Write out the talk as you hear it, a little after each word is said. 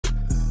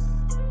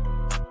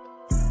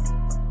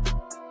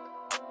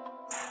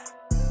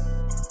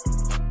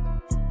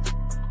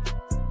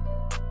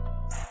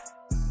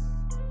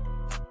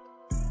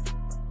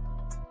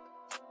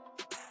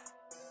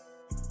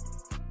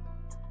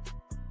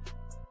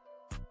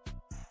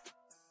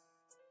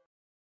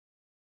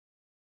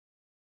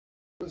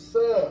What's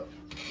up?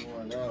 What's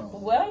going on?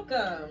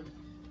 Welcome.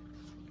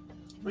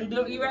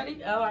 You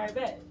ready? Oh, I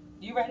bet.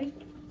 You ready?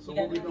 So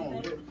what we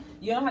doing?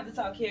 You don't have to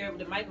talk here,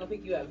 but the mic will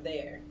pick you up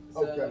there.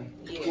 So, okay.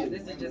 Yeah, cool.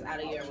 This is just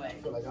out of your way.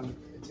 I feel like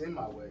it's in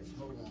my way.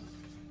 Hold on.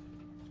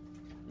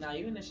 No,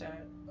 you in the shot.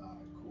 Alright,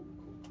 cool.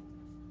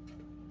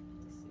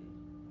 Let's see.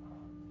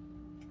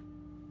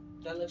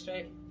 That look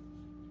straight?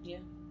 Yeah.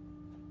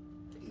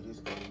 It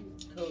is cool.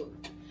 Cool.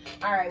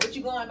 All right, what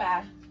you going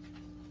by?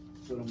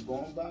 So I'm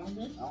going by?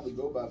 I only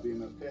go by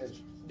BMF Cash.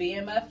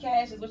 BMF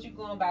Cash is what you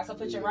going by. So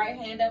put your right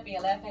hand up and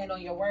your left hand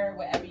on your word,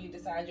 wherever you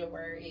decide your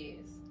word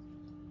is.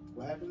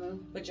 What happened now?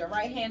 Put your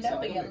right hand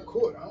up and your... in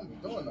court. I don't be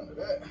doing none of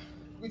that.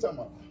 What you talking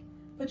about?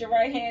 Put your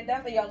right hand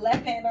up and your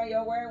left hand on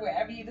your word,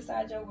 wherever you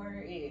decide your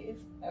word is.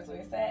 That's where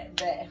it's at.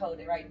 But hold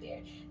it right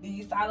there. Do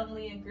you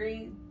solemnly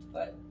agree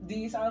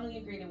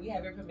that we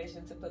have your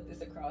permission to put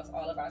this across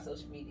all of our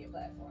social media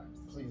platforms?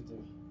 Please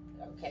do.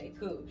 Okay,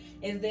 cool.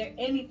 Is there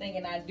anything,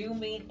 and I do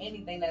mean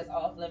anything, that's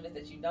off limits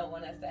that you don't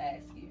want us to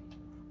ask you?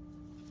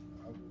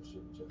 I'll give a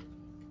shit with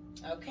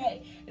you.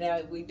 Okay. Now,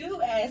 if we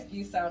do ask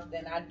you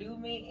something, I do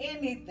mean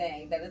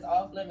anything that is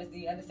off limits. Do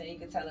you understand? You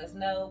can tell us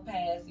no,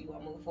 pass, you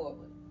want to move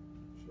forward.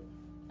 Sure.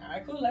 All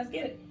right, cool. Let's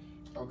get it.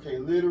 Okay,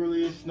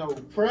 literally, it's no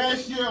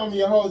pressure. I'm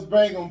your host,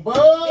 Bang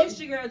Bug. It's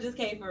your girl, Just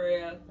K for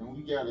real. And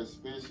we got a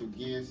special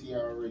guest. He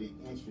already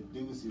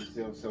introduced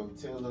himself, so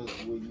tell us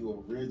where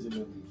you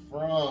originally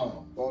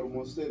from.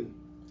 Baltimore City.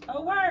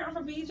 Oh, word. I'm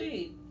from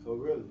BG. Oh,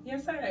 really?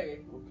 Yes, sir.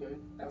 Okay.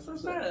 That's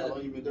what's How up.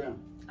 long you been down?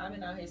 I've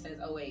been out here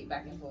since '08,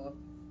 back and forth.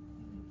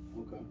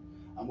 Okay.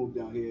 I moved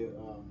down here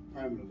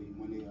permanently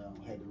when they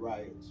had the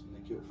riots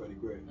when they killed Freddie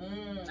Gray.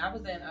 I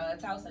was in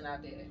Towson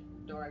out there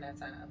during that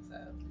time, so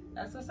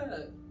that's what's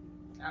up.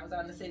 I was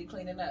out in the city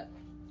cleaning up.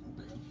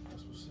 Okay,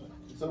 that's what's up.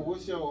 So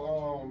what's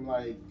your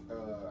I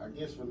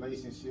guess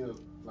relationship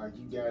like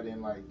you got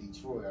in like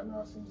Detroit? I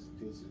know I seen some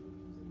pictures when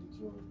you was in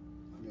Detroit.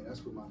 I mean,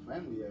 that's where my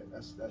family at.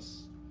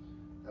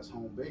 That's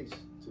home base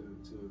to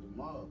the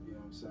mob. You know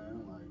what I'm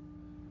saying? Like,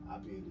 I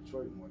be in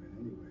Detroit more than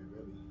anywhere,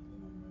 really.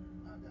 You know what I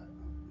mean? I got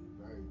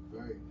very,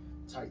 very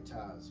tight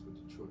ties with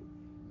Detroit.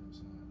 You know what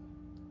I'm saying?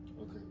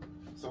 Okay.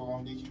 So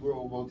did you grow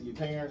up with both of your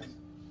parents?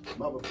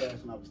 Mother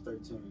passed when I was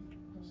 13,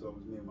 so it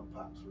was me and my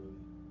pops, really,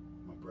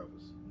 my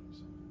brothers. You know what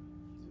I'm saying?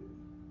 Yeah.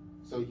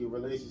 So your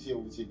relationship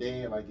with your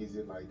dad, like, is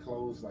it like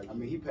close? Like, I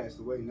mean, he passed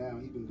away now.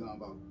 He's been gone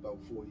about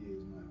 4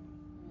 years now.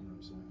 You know what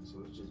I'm saying?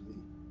 So it's just me.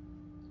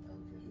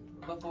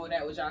 Okay. Before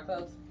that, was y'all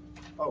close?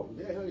 Oh,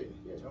 yeah, hell yeah.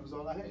 Yeah, that was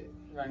all I had.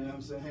 Right. You know what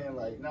I'm saying?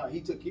 Like, no, he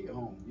took care of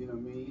home. You know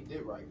what I mean? He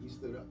did right. He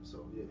stood up.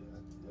 So, yeah,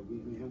 me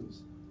and him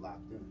was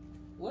locked in.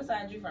 What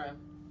side you from?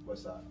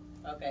 West side.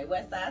 Okay,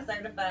 West Side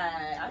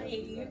certified. I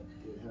hear you.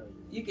 Yeah, hell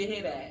yeah. You can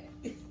hear that.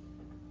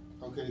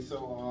 Okay, so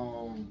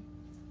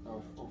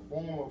a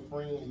former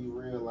friend you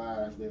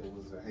realized that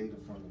was a hater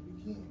from the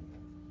beginning.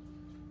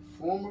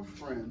 Former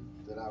friend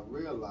that I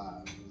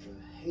realized was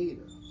a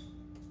hater.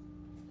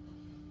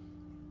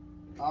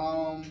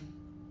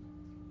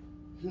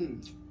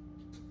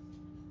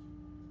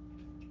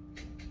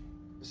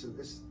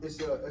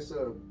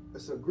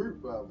 It's a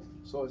group of them,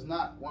 so it's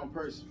not one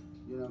person.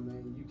 You know what I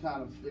mean? You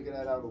kind of figure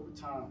that out over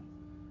time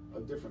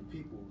of different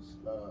people's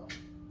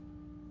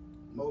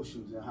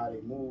emotions and how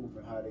they move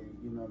and how they,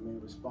 you know what I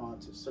mean,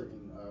 respond to certain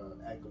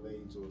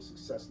accolades or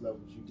success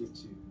levels you get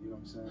to. You know what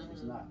I'm saying? Mm-hmm.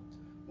 It's not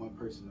one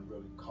person to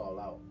really call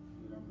out.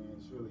 You know what I mean?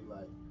 It's really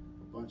like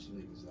a bunch of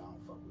niggas that I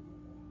don't fuck with no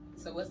more.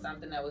 So what's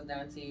something that was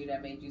done to you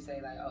that made you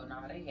say like, oh no,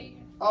 they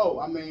hating? Oh,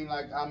 I mean,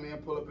 like,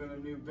 pull up in a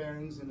new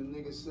Benz and the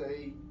niggas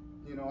say,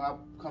 you know, I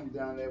come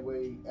down that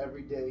way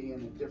every day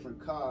in a different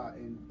car,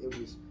 and it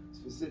was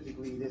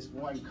specifically this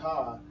one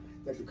car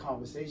that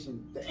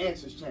the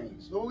answers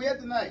changed. Where we at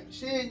tonight?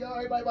 Shit, y'all,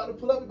 everybody about to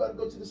pull up, we about to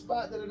go to the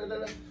spot,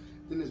 da-da-da-da-da.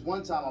 Then there's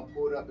one time I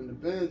pulled up in the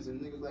Benz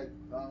and niggas like,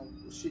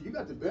 shit, you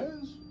got the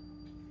Benz?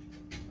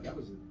 That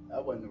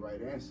wasn't the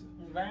right answer.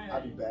 Right.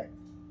 I'll be back.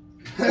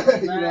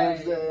 You know what I'm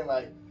saying?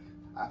 Like,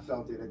 I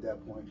felt it at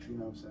that point, you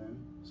know what I'm saying?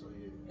 So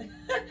yeah.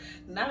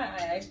 Now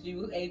I asked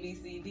you A, B,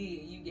 C, D,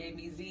 and you gave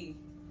me Z.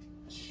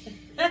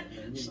 And,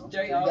 you know,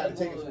 Straight so off you gotta the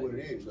take it for board. what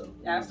it is, though.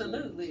 You know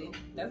Absolutely. what I'm saying?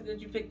 That's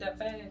good you picked up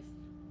fast.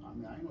 I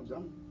mean, I ain't no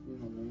dummy. You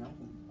know what I mean?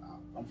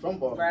 I'm from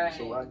Baltimore, Right.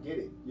 so I get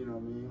it. You know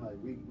what I mean? Like,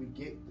 we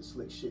get the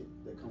slick shit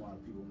that come out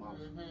of people's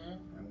mouths,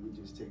 and we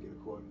just take it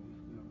accordingly.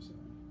 You know what I'm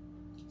saying?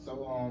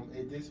 So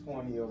at this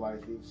point in your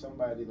life, if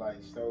somebody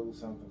like stole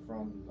something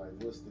from you, like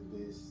what's the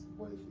best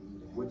way for you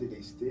to What did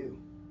they steal?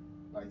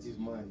 Like just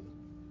money?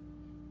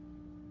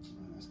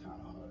 Man, that's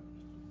kind of hard.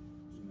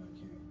 You know, you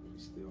can't really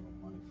steal no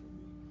money from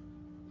me.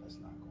 That's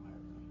not gonna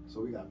happen.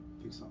 So we gotta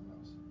pick something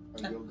else.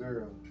 Like your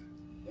girl?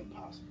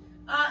 Impossible.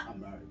 I'm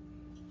married.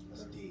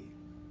 That's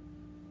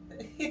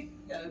dead.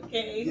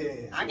 Okay.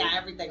 Yeah. I got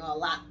everything on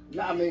lock.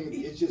 Nah, I mean,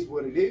 it's just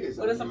what it is.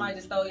 What if somebody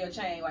just stole your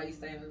chain while you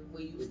standing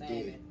where you It's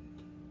standing? dead.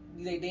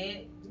 They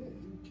dead? Yeah,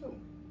 you kill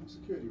him. That's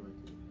security right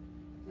there.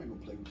 I ain't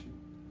gonna play with you.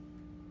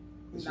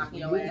 It's Knocking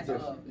just, your we move ass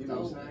different, off. You know what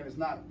I'm Over. saying? It's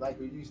not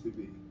like it used to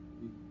be.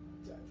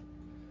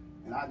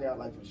 And I got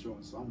life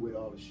insurance, so I'm with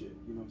all the shit.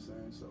 You know what I'm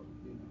saying? So,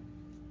 you know,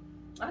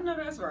 I know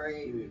that's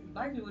right. Yeah.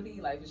 Black people need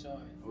life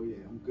insurance. Oh yeah,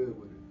 I'm good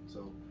with it.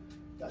 So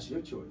that's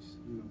your choice.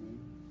 You know what I mean?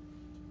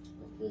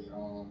 Okay,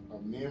 a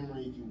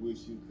memory you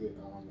wish you could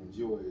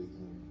enjoy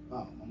again.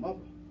 Oh, my mother.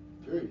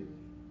 Period.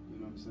 You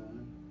know what I'm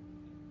saying?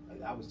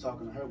 Like I was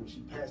talking to her when she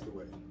passed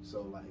away.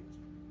 So like,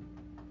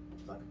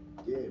 if I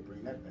could,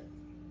 bring that back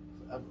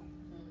forever.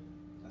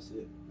 That's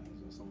it.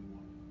 That's only one.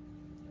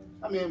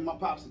 I mean, my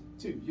pops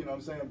too. You know what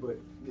I'm saying? But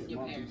yeah, Your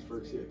mom parents,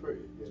 first. Yeah,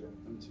 period. Yeah,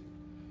 them two.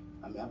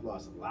 I mean, I've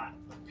lost a lot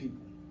of people.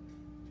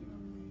 You know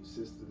what I mean?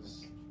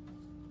 Sisters.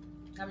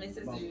 How many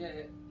sisters Mother. you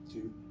had?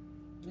 2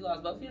 You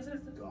lost both of your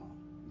sisters? gone.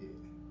 Yeah.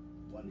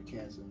 One to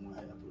cancer and one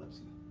had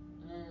epilepsy.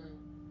 So,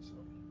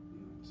 you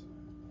know what I'm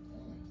saying?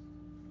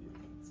 Yeah.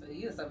 So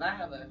you a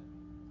survivor.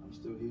 I'm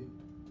still here.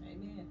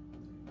 Amen.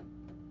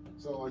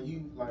 So are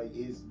you like,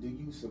 do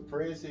you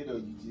suppress it or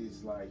you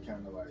just like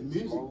kind of like The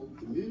music. smoke?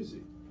 The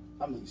music.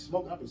 I mean,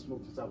 smoking. I've been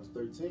smoking since I was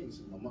 13,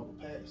 since my mother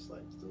passed.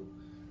 Like, so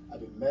I've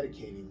been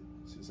medicating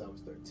since I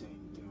was 13.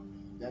 You know what I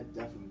mean? That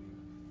definitely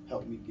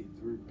helped me get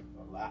through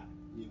a lot.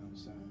 You know what I'm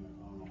saying?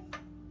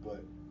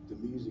 But the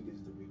music is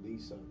the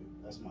release of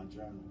it. That's my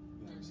journal.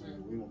 You know what I'm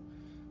saying?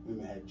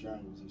 Women had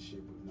journals and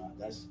shit, but not.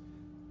 That's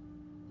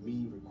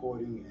me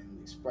recording and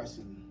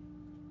expressing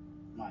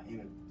my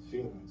inner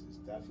feelings. Is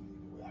definitely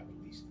the way I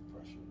release the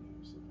pressure. You know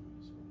what I'm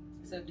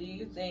saying? So do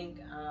you think,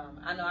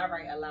 I know I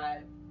write a lot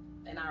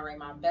and I write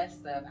my best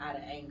stuff out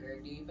of anger.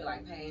 Do you feel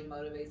like pain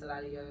motivates a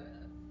lot of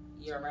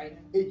your writing?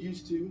 It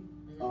used to.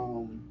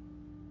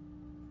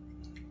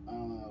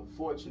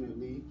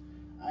 Fortunately,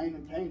 I ain't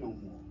in pain no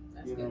more.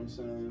 That's you know good. what I'm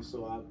saying?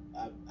 So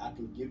I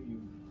can give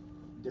you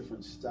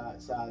different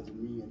sides of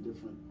me and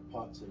different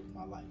parts of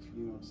my life.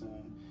 You know what I'm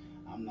saying?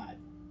 I'm not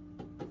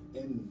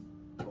in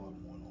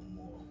Baltimore no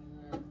more,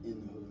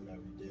 in the hood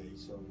every day.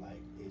 So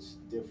like it's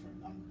different.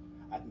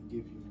 I can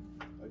give you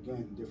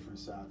again different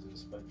sides of the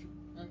spectrum.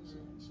 You know what I'm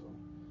saying? So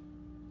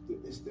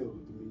it's still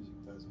what the music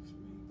does it for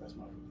me. That's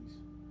my release.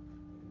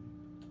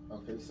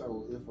 Okay,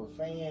 so if a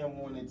fan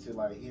wanted to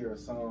like hear a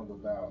song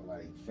about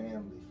like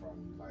family from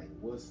you, like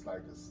what's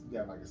like you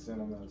got like a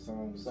sentimental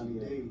song? Sunny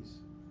Days.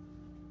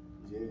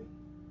 Yeah,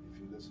 if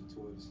you listen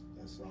to it,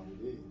 that's all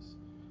it is.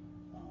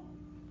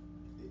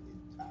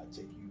 I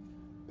take you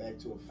back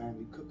to a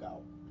family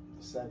cookout,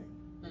 a setting.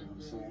 You know what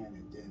I'm saying?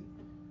 And then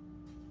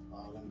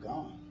all them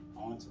gone.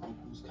 Aunts,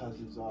 uncles,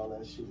 cousins, all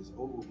that shit is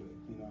over with.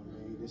 You know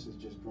what I mean? This is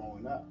just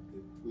growing up.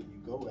 Where you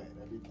go at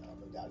every time.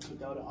 Like I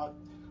took out an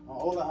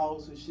older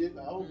house and shit.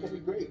 Like, okay,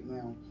 great.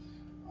 Now,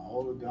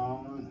 all are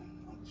gone.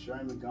 Uncle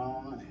Sherman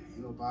gone.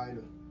 Ain't nobody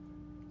to.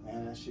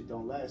 Man, that shit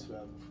don't last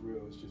forever. For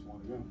real, it's just one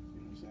of them.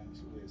 You know what I'm saying?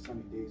 So yeah,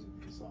 Sunny Days would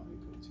be a song they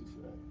go to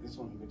for that. It's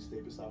on the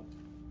mixtape. It's out.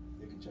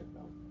 They can check it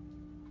out.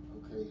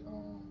 Okay,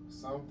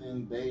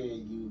 something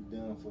bad you've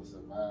done for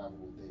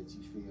survival that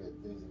you feel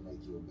doesn't make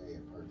you a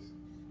bad person.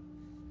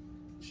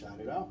 Shout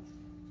it out.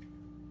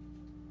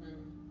 I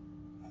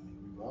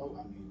mean,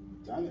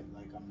 we've done it.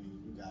 Like, I mean,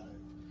 you gotta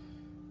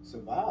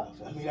survive.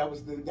 I mean, that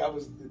was the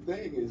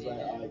thing. Is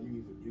like,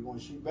 you gonna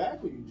shoot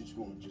back, or you just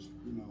gonna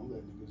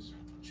let niggas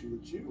shoot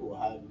at you, or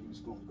however you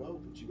just gonna go.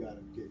 But you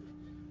gotta get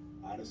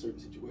out of certain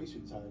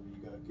situations. However,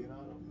 you gotta get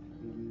out of them.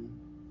 You know what I mean?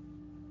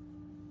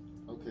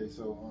 Okay,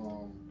 so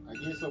I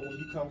guess so when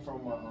you come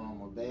from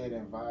a bad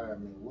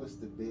environment, what's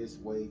the best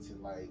way to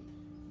like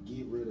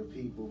get rid of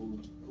people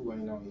who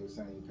ain't on your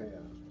same path?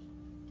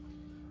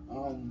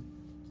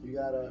 You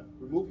gotta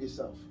remove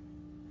yourself.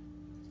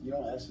 You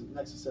don't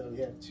necessarily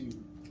have to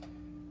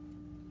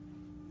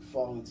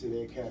fall into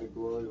their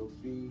category or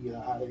be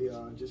how they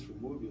are. Just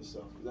remove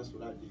yourself. 'Cause that's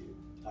what I did.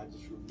 I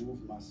just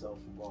removed myself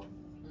from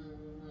Baltimore.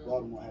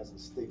 Baltimore has a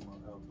stigma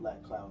of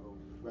black cloud over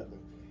it. Rather,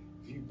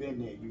 if you've been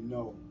there, you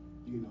know,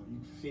 you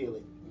feel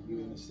it.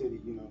 You're in the city,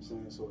 you know what I'm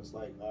saying? So it's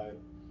like, all right,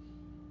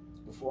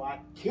 before I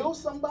kill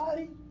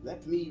somebody,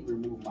 let me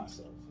remove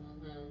myself.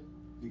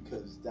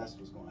 Because that's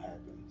what's gonna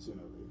happen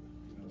sooner or later.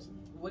 You know what I'm saying?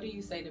 What do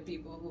you say to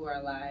people who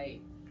are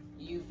like,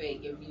 you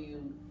fake if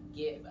you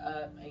get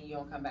up and you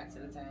don't come back to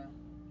the town?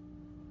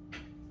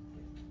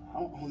 I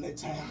don't own that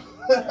town.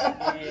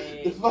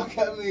 The fuck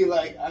I mean,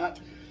 like,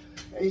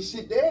 ain't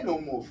shit there no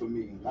more for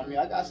me. I mean,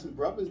 I got some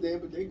brothers there,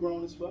 but they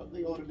grown as fuck.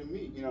 They older than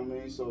me. You know what I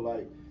mean? So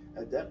like,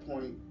 at that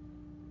point,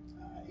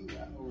 I ain't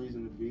got no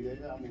reason to be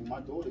there. I mean,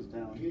 my daughter's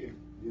down here.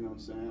 You know what I'm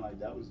saying? Like,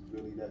 that was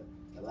really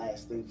the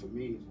last thing for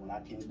me is when I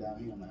came down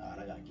here. I'm like,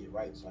 I gotta get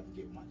right so I can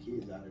get my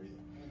kids out of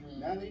there.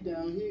 Now they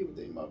down here with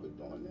their mother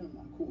doing them.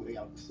 I'm cool. They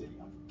out the city.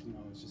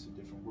 It's just a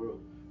different world.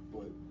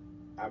 But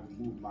I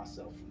removed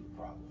myself from the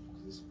problem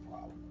because it's a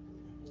problem.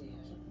 Yeah.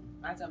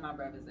 I tell my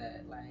brothers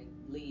that, like,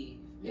 leave.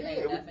 Yeah, It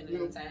ain't nothing in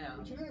the town.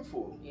 What you there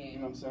for? Yeah. You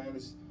know what I'm saying?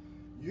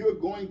 You're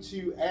going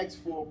to ask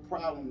for a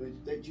problem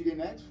that you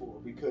didn't ask for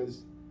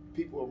because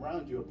people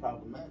around you are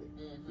problematic.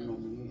 You know what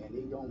I mean? And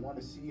they don't want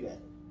to see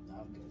that.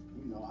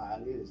 You know how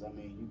it is. I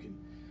mean,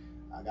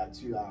 I got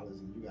 $2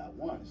 and you got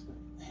 $1. It's like,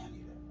 man, I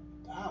need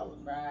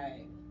 $1.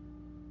 Right.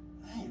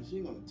 Man, so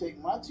you gonna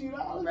take my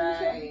 $2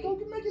 Right. go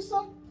make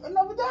yourself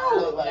another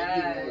 $1. Like,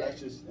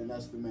 Right.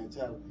 that's the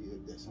mentality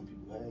that some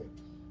people have.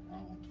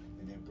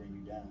 and then bring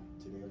you down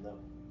to their level.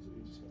 So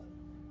you just gotta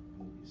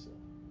move yourself.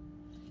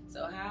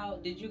 So how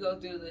did you go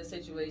through the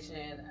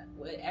situation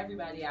with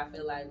everybody? I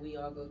feel like we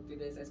all go through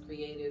this as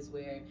creators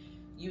where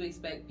you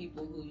expect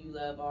people who you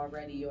love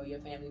already or your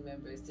family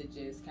members to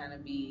just kind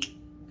of be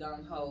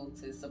gung-ho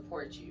to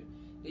support you.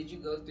 Did you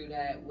go through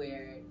that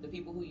where the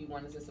people who you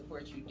wanted to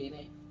support you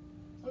didn't?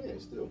 Oh yeah,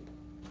 still.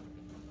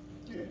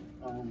 Yeah.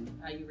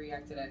 How you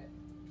react to that?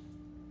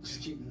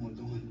 Just keep on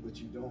doing what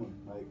you're doing.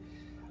 Like,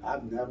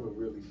 I've never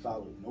really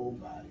followed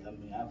nobody. I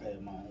mean, I've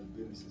had my own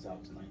business since I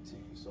was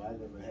 19, so I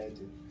never had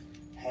to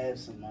have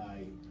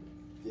somebody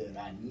that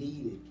I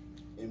needed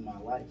in my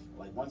life.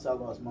 Like, once I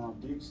lost Mom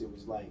Dukes, it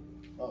was like,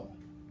 oh,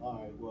 all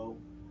right, well,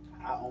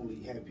 I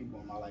only have people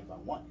in my life I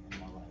want in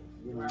my life.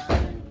 You know what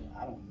I'm saying?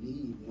 I don't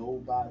need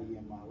nobody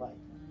in my life,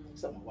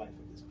 except my wife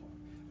at this point.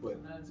 But,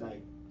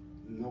 like,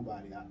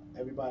 nobody.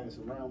 Everybody that's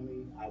around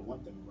me, I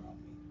want them around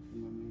me.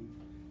 You know what I mean?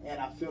 And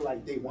I feel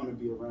like they want to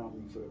be around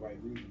me for the right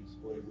reasons,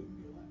 or they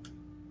wouldn't be around me.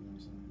 You know what I'm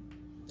saying?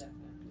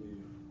 Definitely.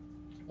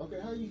 Yeah. Okay,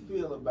 how you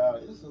feel about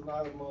it? There's a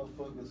lot of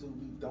motherfuckers who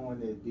be throwing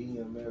that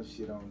BMF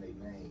shit on their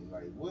name.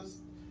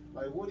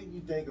 What do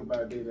you think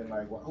about that? And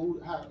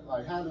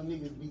how do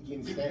niggas be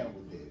getting down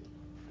with that?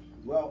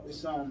 Well,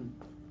 it's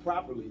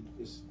properly.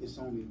 It's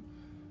only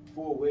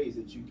 4 ways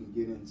that you can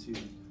get into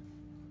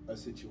a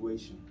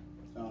situation,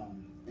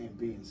 and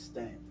being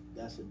stamped.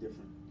 That's a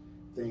different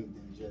thing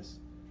than just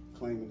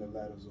claiming the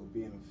letters or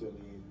being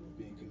affiliated or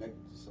being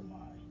connected to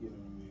somebody. You know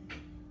what I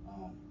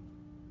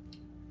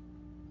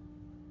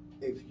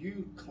mean? If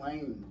you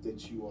claim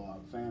that you are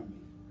a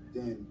family,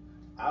 then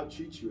I'll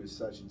treat you as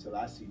such until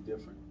I see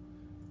different.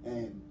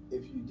 And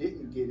if you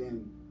didn't get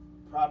in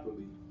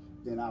properly,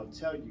 then I'll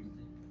tell you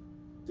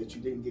that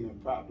you didn't get in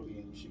properly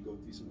and you should go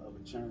through some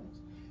other channels.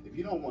 If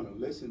you don't want to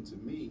listen to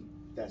me,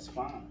 that's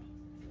fine.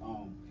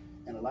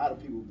 And a lot of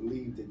people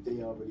believe that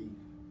they already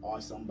are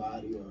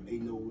somebody, or they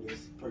know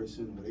this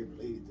person, or they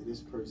related to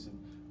this person.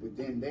 But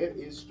then there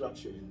is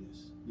structure in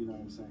this, you know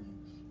what I'm saying?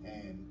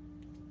 And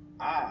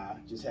I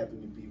just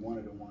happen to be one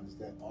of the ones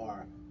that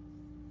are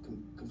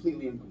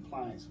completely in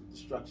compliance with the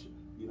structure,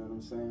 you know what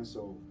I'm saying?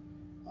 So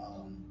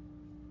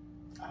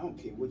I don't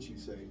care what you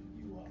say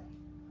you are.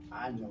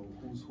 I know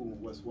who's who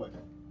and what's what.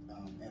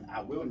 And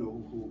I will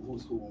know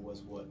who's who and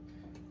what's what.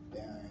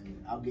 And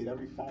I'll get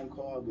every phone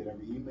call, I'll get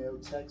every email,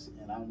 text,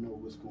 and I'll know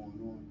what's going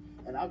on.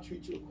 And I'll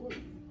treat you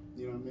accordingly.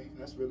 You know what I mean?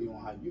 That's really on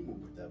how you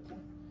move at that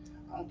point.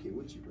 I don't care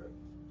what you rep.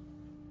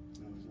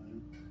 You know what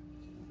I'm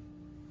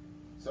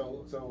saying?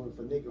 So if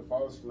a nigga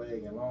false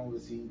flag, as long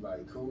as he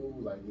cool,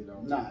 you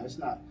know. Nah, it's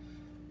not.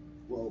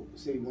 Well,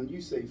 see, when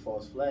you say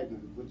false flagging,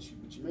 what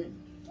you mean?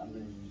 I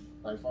mean,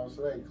 false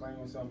flag,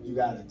 claiming something. You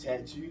got a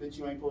tattoo that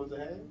you ain't supposed to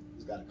have.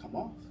 It's got to come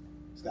off.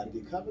 It's got to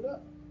get covered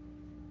up.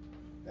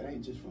 That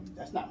ain't just from.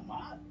 That's not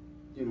my,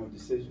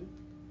 decision.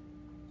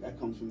 That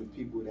comes from the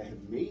people that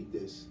have made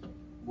this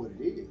what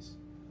it is.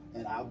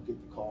 And I'll get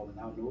the call and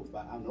I'll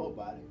know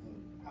about it,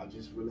 and I'll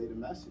just relay the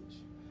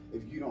message.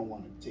 If you don't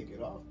want to take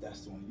it off,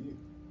 that's on you.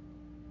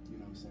 You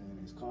know what I'm saying?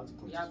 There's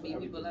consequences. Y'all beat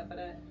people up for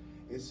that?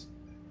 It's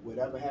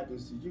whatever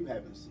happens to you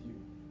happens to you.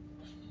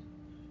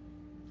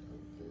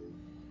 Okay.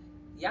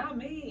 Y'all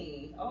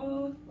mean?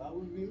 Oh. Why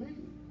would you be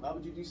mean? Why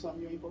would you do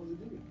something you ain't supposed to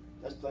do?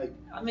 That's like.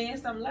 I mean, in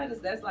some letters,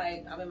 that's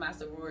like, I'm in my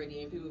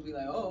sorority and people be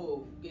like,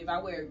 oh, if I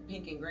wear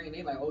pink and green,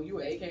 they like, oh, you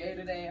an AKA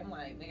today? I'm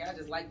like, nigga, I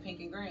just like pink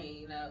and green,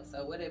 you know?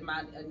 So what if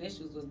my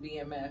initials was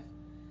BMF?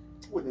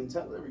 Well, then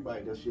tell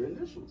everybody that's your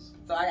initials.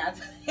 So I got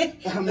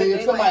I mean,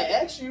 if somebody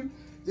asks you,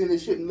 then it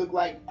shouldn't look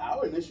like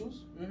our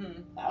initials.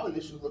 Mm-hmm. Our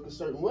initials look a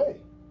certain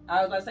way.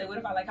 I was about to say, what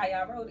if I like how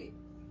y'all wrote it?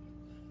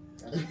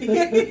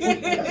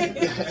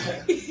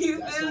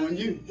 That's on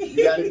you.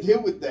 You got to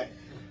deal with that.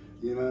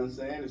 You know what I'm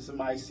saying? If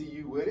somebody see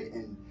you with it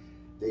and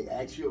they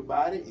ask you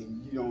about it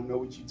and you don't know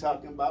what you're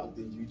talking about,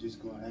 then you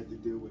just going to have to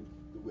deal with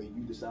the way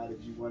you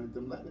decided you wanted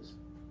them letters.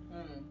 Mm. You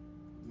know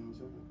what I'm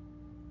saying?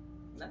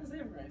 That's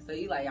different. So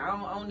you like, I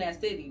don't own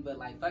that city, but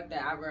like, fuck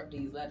that, I rep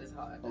these letters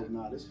hard. Oh,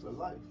 no, this for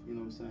life. You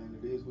know what I'm saying?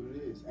 It is what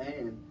it is.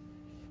 And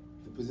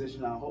the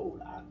position I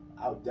hold, I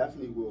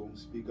definitely will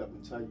speak up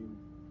and tell you,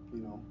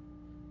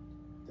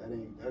 that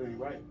ain't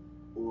right.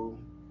 Or,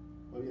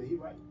 oh yeah, he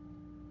right.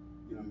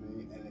 You know what I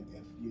mean? And if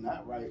you're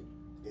not right,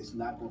 it's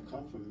not gonna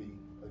come from me.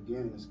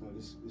 Again, it's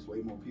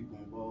way more people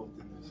involved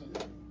in this. You know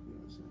what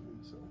I'm saying?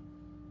 So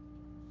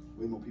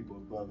way more people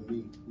above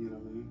me. You know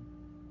what I mean?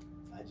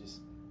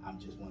 I'm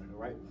just one of the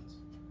right ones.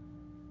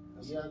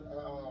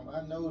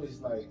 I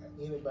noticed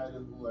anybody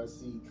who I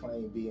see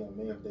claim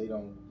BMF, they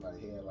don't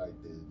have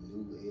the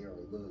new era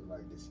look,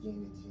 the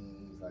skinny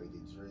jeans, the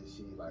dress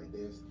shit,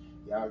 this.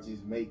 Y'all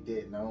just make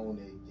that known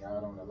that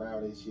y'all don't allow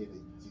that shit.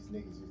 Just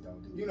niggas just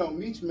don't do.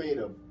 Meech made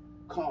a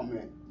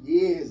comment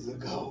years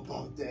ago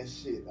about that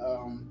shit.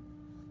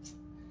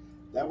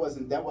 That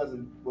wasn't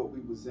what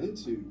we was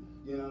into.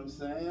 You know what I'm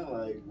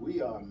saying?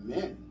 We are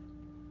men.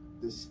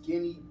 The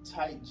skinny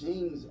tight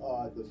jeans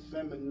are the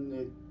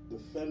feminine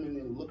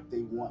look they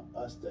want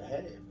us to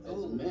have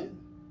as men.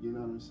 You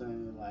know what I'm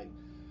saying?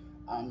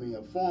 I mean,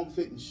 a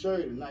form-fitting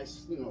shirt, a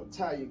nice,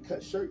 Italian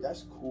cut shirt,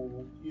 that's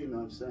cool. You know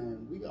what I'm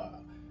saying?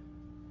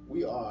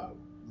 We are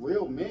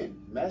real men,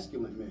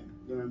 masculine men.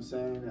 You know what I'm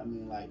saying? I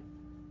mean, like,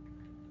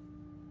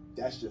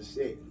 that's just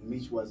it.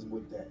 Meech wasn't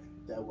with that.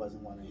 That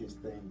wasn't one of his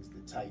things,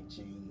 the tight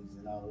jeans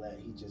and all that.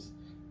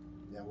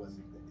 That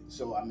wasn't.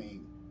 So, I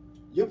mean,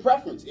 your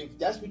preference, if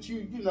that's what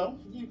you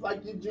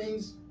like your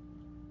jeans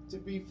to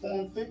be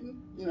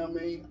form-fitting, you know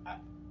what I mean?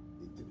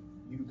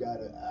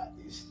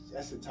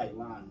 That's a tight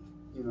line.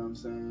 You know what I'm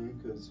saying?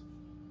 Because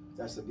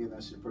that's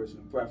your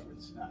personal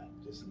preference. Not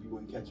just, you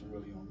wouldn't catch them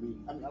really on me.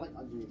 I mean, I like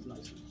my jeans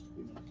nice,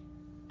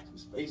 some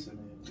space in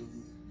there.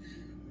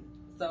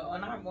 So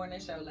on our morning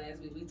show last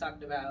week, we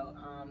talked about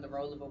the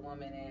role of a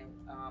woman and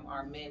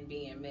our men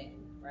being men,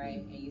 right?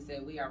 Mm-hmm. And you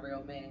said we are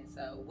real men.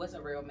 So what's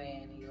a real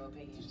man in your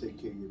opinion? Just take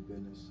care of your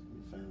business,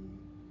 your family.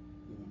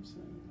 You know what I'm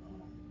saying?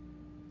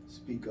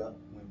 Speak up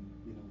when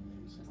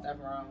stuff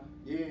wrong.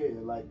 Yeah,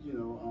 like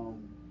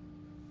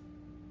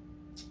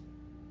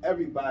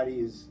everybody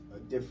is a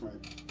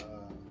different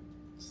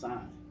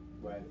sign,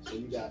 right? So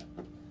you got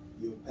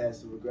your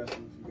passive aggressive,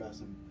 you got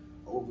some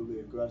overly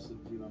aggressive,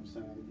 you know what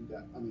I'm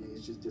saying?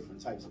 It's just different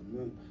types of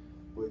men,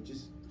 but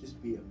just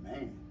be a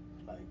man,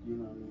 like, you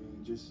know what I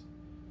mean? Just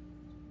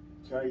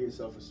carry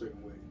yourself a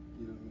certain way,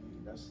 you know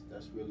what I mean?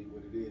 That's really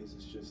what it is.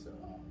 It's just a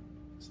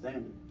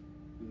standard,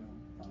 you know.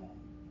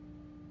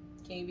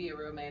 Can you be a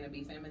real man and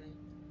be feminine?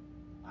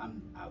 I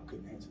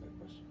couldn't answer that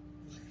question.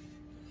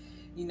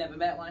 You never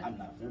met one? I'm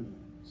not feminine,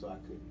 so I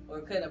couldn't.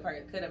 Or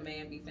could a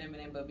man be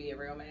feminine but be a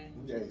real man?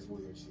 We ask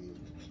weird shit.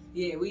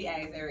 Yeah, we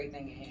ask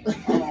everything in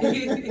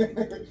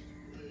here.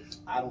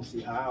 I don't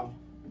see how,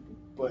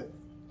 but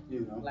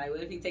like,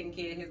 what if he taking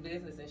care of his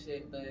business and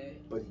shit,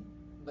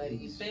 but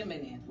he's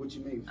feminine? What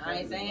you mean? I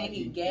ain't saying like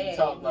he gay. He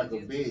talk like a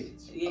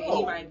bitch. Yeah,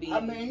 he might be. I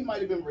mean, he might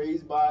have been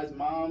raised by his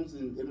moms,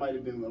 and there might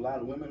have been a lot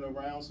of women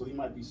around, so he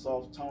might be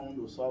soft toned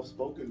or soft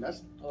spoken.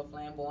 Or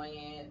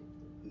flamboyant.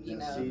 See,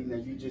 now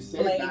you just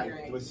said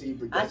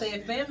that. I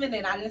said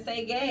feminine. I didn't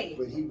say gay.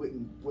 But he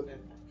wouldn't.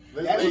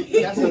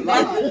 That's a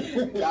lie.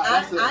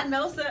 I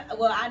know.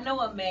 Well, I know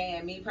a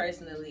man. Me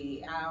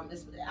personally, out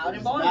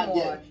in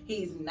Baltimore.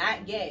 He's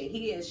not gay.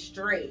 He is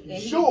straight.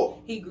 And Sure.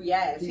 He grew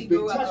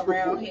up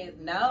around his.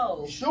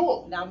 No.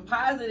 Sure. I'm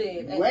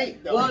positive. You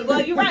ain't though.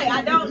 Well, you're right.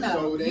 I don't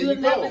know. So You'll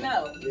never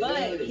know. Yeah.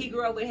 But he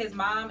grew up with his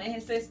mom and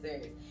his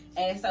sisters,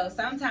 and so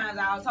sometimes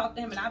I'll talk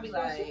to him and I'll be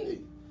like.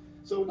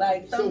 So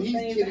he's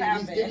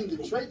getting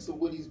the traits of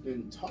what he's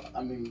been taught.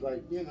 I mean,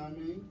 like, you know what I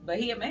mean? But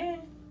he a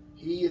man.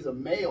 He is a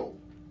male.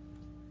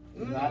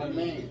 He's not a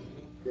man.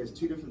 There's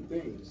two different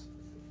things.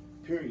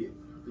 Period.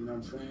 You know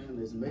what I'm saying?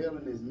 There's male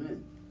and there's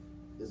men.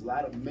 There's a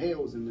lot of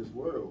males in this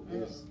world.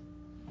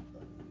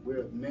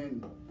 Where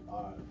men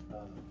are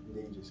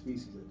endangered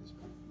species at this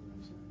point. You know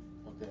what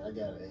I'm saying? Okay, I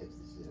gotta ask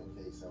this shit.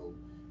 Okay, so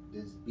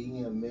does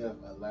BMF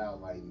allow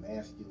like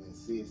masculine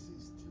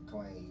sissies to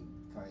claim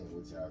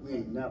what y'all We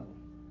ain't never.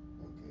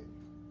 Okay.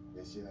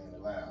 That shit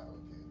ain't allowed,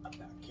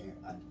 okay. I can't.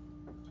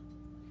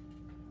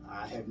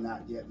 I have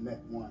not yet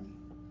met one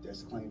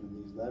that's claiming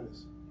these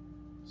letters.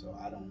 So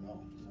I don't know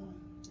one.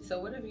 So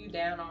what if you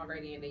down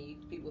already and then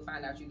people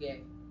find out you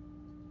gay?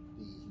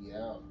 He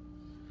out.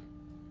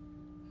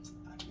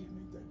 I can't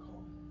make that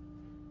call.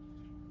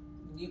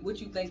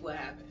 What you think will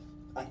happen?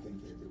 I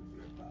think that there would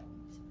be a problem.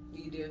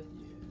 You do? Yeah,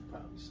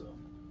 probably so.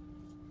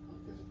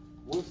 Okay.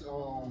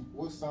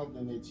 What's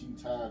something that you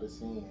tired of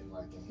seeing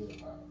like in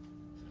hip hop?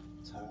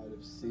 Tired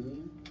of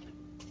seeing?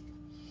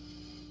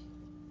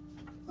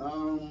 I don't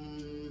know.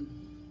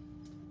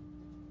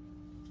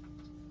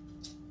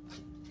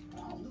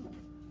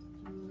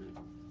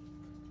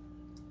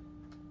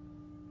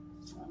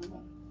 What am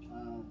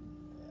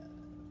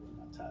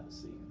I tired of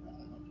seeing? I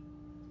don't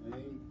know.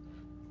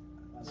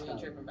 You ain't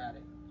tripping about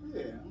it.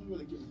 Yeah, I don't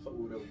really give a fuck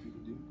what other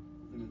people do. You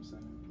know what I'm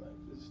saying? Like,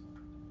 just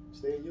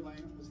stay in your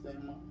lane, I'm stay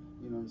in mine.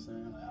 You know what I'm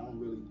saying? Like, I don't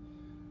really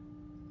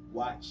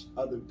watch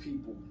other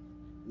people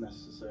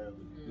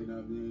necessarily. You know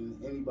what I mean?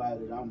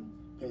 Anybody that I'm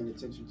paying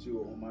attention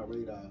to on my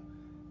radar,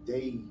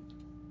 they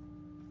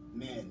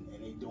men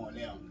and they doing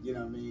them, you know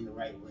what I mean, the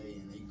right way,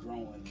 and they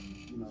growing,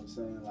 and you know what I'm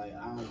saying? Like,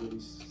 I don't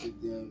really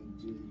sit there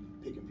and do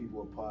picking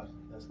people apart.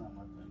 That's not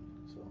my thing.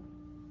 So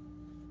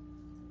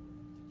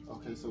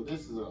okay, so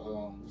this is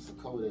a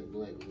Kodak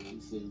Black. He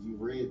said you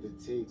read the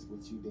text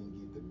but you didn't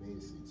get the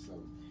message. So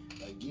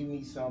like, give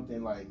me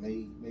something like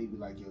maybe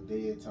like your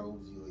dad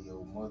told you or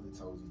your mother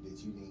told you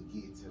that you didn't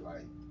get to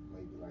like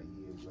maybe like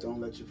years later. Don't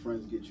let your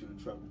friends get you in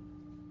trouble.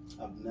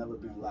 I've never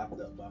been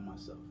locked up by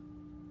myself.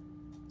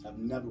 I've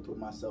never put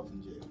myself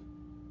in jail.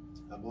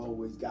 I've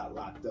always got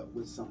locked up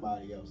with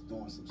somebody else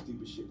doing some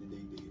stupid shit that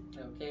they did.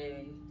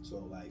 Okay. So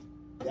like,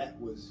 that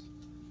was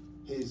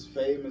his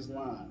famous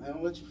line.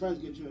 Don't let your friends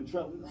get you in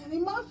trouble. Man, they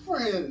my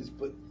friends,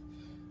 but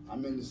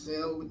I'm in the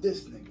cell with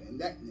this nigga and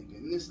that nigga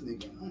and this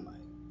nigga. And I'm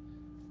like,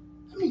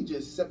 let me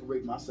just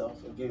separate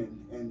myself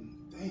again. And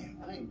damn,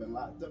 I ain't been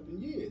locked up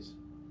in years.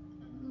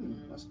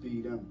 Must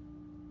be them,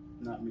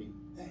 not me.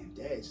 Damn,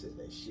 Dad said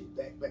that shit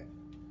back. And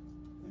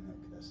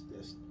that's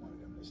one of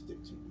them that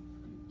stick to me.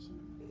 You know what I'm saying?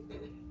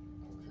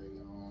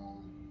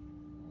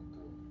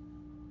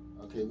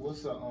 Okay,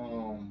 what's a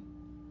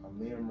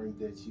memory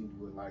that you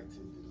would like to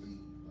delete,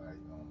 like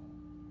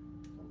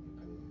from your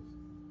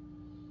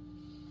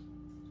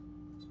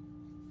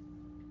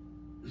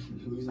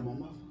past? Losing my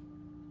mother.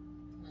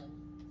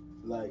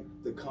 Like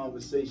the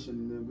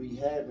conversation that we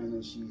having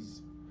and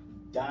she's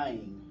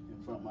dying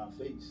in front of my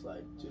face.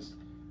 Like just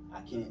I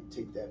can't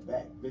take that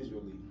back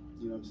visually.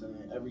 You know what I'm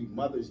saying? Every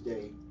Mother's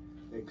Day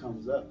that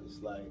comes up,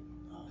 it's like,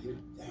 oh, here,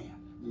 damn.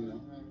 You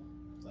know,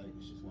 like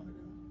it's just one of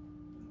them,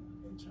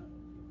 internal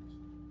things.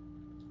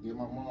 Yeah,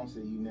 my mom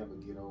said you never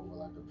get over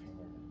like a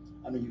parent.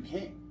 I mean, you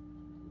can't.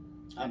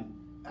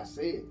 I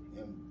say it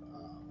in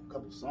a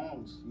couple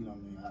songs. You know what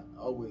I mean?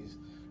 I always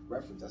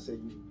reference. I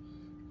said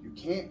you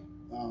can't.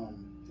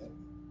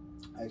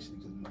 Actually,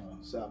 because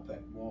South Pack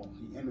Wall,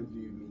 he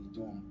interviewed me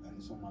doing, and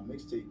it's on my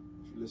mixtape.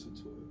 If you listen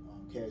to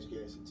it, Cash,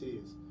 Gas, and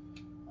Tears.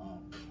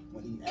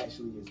 When he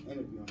actually is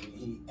interviewing me,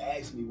 he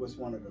asked me what's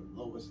one of the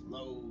lowest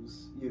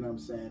lows, you know what I'm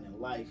saying, in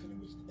life,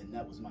 and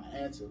that was my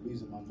answer,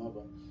 losing my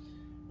mother.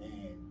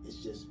 And it's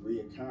just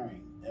reoccurring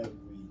every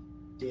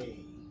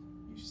day.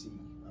 You see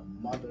a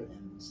mother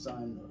and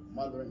son, a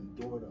mother and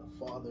daughter, a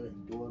father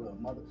and daughter, a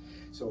mother.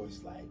 So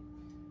it's like,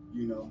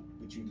 you know,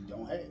 but you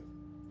don't have,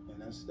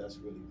 and that's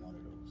really one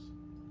of those,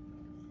 you know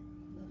what I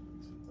mean,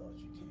 memories and thoughts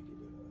you can't get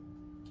rid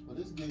of. Well,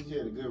 this gives you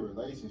a good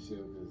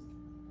relationship because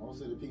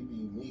most of the people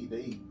you meet,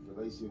 they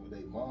relationship with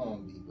their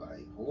mom be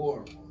like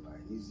horrible. Like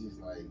it's just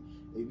like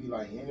they be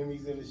like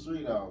enemies in the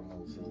street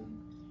almost. So.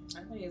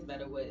 I think it's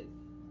better with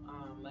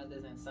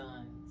mothers and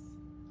sons.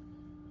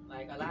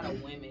 Like a lot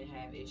of women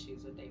have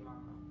issues with their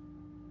mom.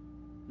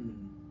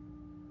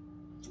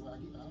 Well,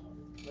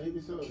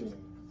 maybe so then.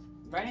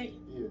 Right?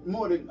 Yeah.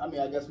 More than, I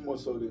mean, I guess more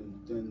so than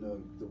the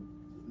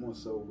more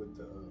so with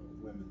the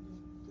women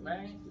than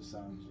Right. the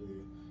sons, yeah,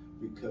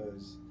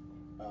 because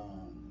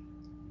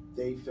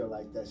they feel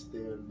like that's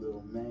their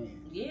little man,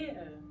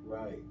 Yeah.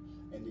 right?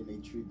 And then they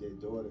treat their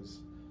daughters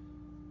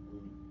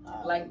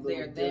Like a little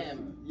they're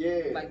them.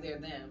 different. Yeah, Like they're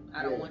them.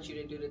 I don't Yeah. want you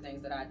to do the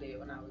things that I did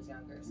when I was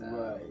younger. So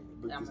right.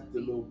 But I'm the gonna be-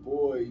 little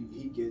boy,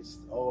 he gets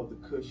all the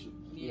cushion.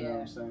 You know what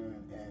Yeah. I'm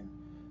saying? And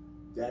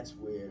that's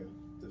where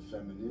the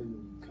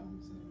femininity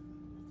comes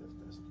in. If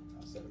that's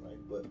I said it right.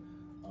 But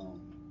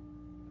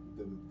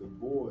the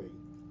boy,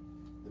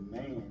 the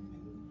man,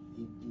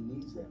 he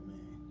needs that man.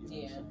 You know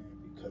what I'm saying?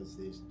 Because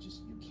there's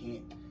just, you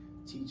can't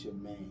teach a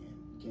man,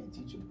 you can't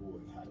teach a boy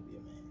how to be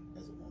a man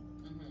as a woman.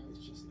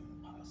 It's just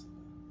impossible.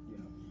 You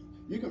know what I mean?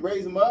 You can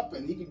raise him up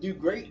and he can do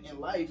great in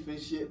life and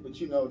shit,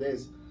 but you know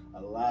there's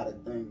a lot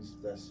of things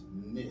that's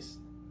missed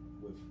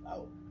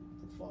without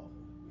the father.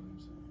 You know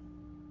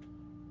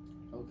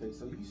what I'm saying? Okay,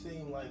 so you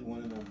seem like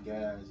one of them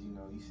guys. You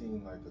know, you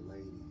seem like a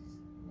ladies'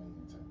 man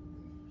type of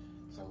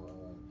thing. So,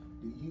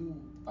 do you?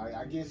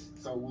 I guess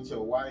so. With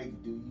your wife,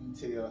 do you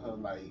tell her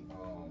like,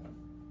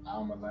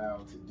 I'm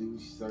allowed to do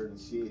certain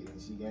shit and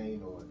she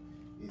ain't, or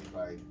it's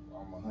like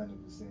I'm 100%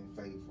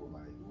 faithful?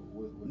 Like,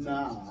 what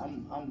Nah,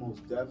 I'm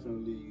most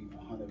definitely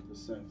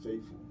 100%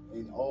 faithful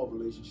in all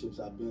relationships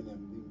I've been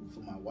in. Even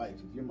for my wife,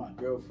 if you're my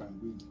girlfriend,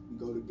 we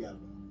go together.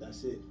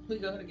 That's it. we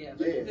go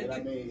together. Yeah, and I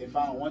mean, if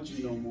I don't want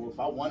you no more, if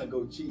I want to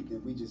go cheat,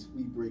 then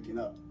we breaking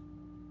up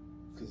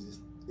because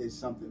it's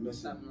something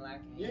missing. Something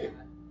lacking. Yeah.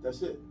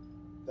 That's it.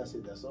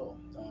 That's all.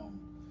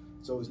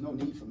 So there's no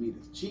need for me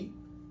to cheat.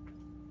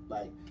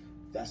 Like,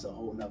 that's a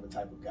whole nother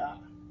type of guy.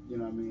 You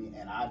know what I mean?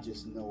 And I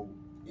just know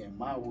in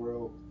my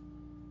world,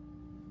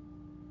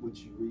 what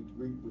you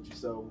reap what you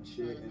sow and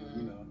shit, and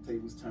you know,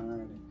 tables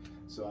turn. And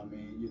so I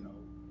mean, you know,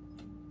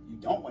 you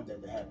don't want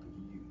that to happen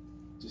to you,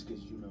 just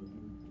because you know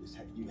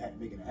you had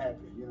making it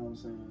happen. You know what I'm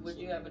saying? Would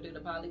you ever do the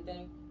poly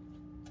thing?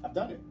 I've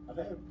done it. I've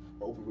had an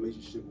open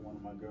relationship with one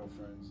of my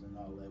girlfriends and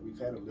all that. We've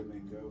had a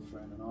living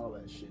girlfriend and all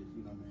that shit,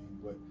 you know what I mean?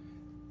 But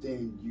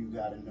then you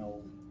gotta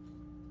know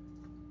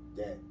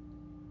that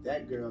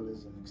that girl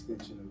is an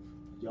extension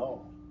of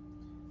y'all.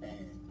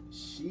 And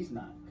she's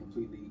not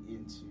completely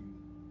into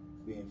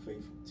being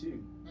faithful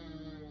too.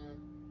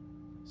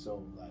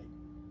 So like,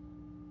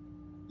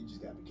 you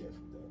just gotta be careful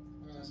with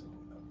that. That's a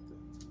whole nother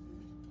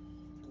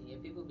thing. Yeah,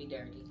 people be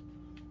dirty.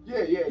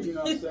 Yeah, you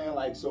know what I'm saying?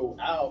 Like, so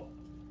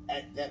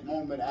at that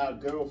moment, our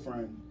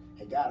girlfriend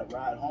had got a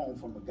ride home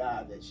from a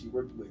guy that she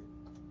worked with.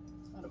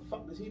 How the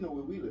fuck does he know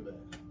where we live at?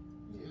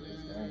 Yeah,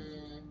 that's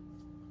dangerous.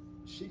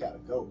 She gotta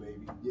go,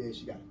 baby. Yeah,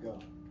 she gotta go.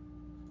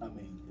 I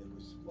mean, it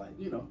was like,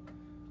 you know,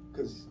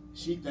 because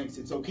she thinks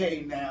it's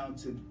okay now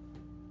to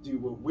do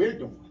what we're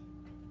doing.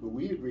 But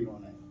we agreed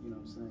on that. You know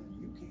what I'm saying?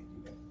 You can't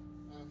do that.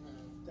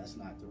 That's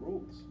not the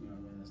rules. You know what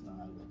I mean? That's not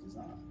how it was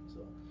designed.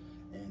 So,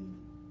 and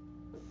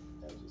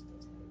that just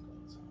doesn't work all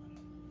the time.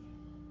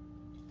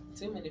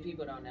 Too many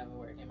people don't ever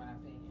work, in my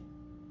opinion.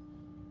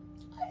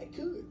 It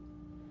could.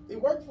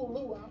 It worked for a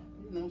little while.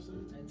 You know what I'm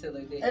saying? Until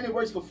it did. And it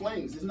works for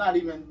flings. It's not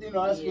even, you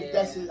know,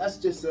 that's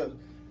just a,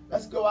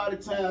 let's go out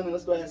of town and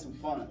let's go have some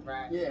fun.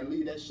 Right. Yeah, and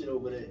leave that shit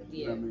over there. You know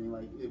Yeah. what I mean?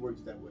 Like, it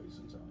works that way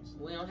sometimes.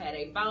 We don't have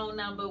their phone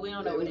number. We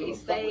don't know Yeah, where we they don't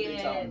fuck what stay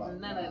talking at. about.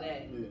 None Nah. of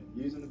that. Yeah,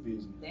 using and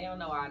abusing. They don't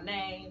know our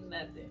name.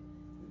 Nothing.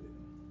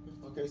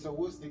 Okay, so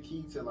what's the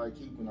key to like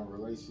keeping a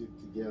relationship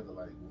together,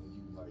 like when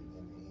you like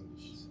in the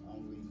industry? It's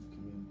only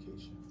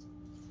communication.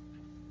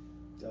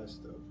 That's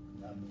the,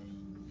 I mean,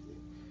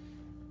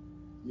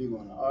 you're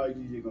gonna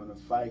argue, you're gonna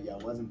fight. Y'all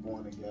wasn't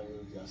born together.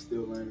 Y'all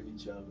still learning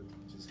each other.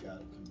 You just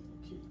gotta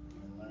communicate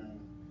and learn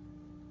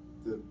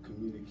the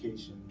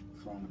communication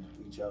from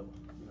each other.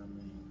 You know what I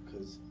mean?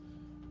 Because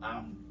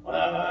I'm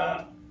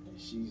and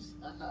she's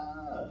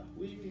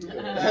you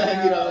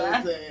know what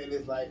I'm saying?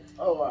 It's like,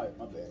 oh, all right,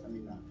 my bad. Let me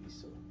not be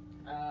so.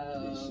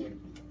 This shit.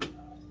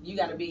 You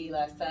gotta be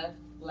less tough,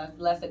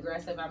 less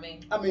aggressive. I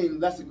mean,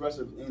 less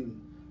aggressive in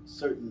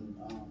certain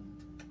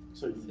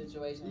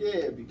situations.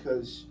 Yeah,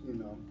 because you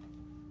know.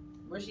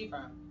 Where's she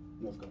from?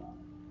 North Carolina.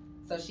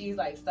 So she's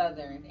like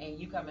Southern, and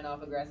you coming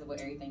off aggressive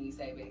with everything you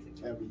say,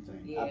 basically.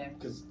 Everything. Yeah.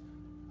 Because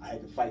I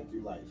had to fight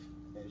through life,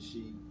 and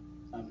she,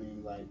 I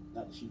mean, like,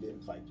 not that she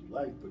didn't fight through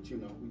life, but you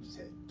know, we just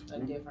had A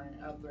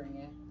different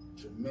upbringing.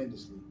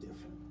 tremendously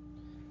different.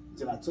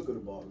 Until I took her to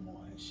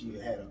Baltimore, and she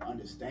had an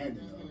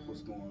understanding of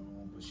what's going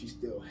on, but she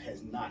still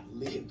has not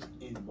lived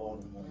in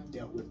Baltimore, and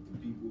dealt with the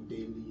people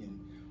daily, and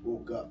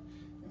woke up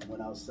and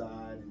went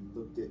outside and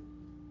looked at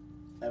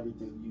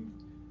everything you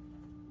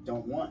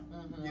don't want,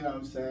 you know what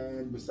I'm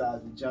saying?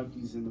 Besides the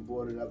junkies and the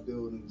boarded up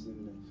buildings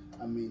and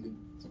the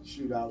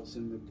shootouts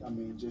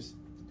and just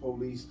the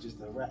police, just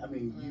the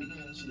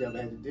she never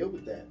had to deal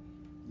with that,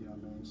 you know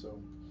what I mean? So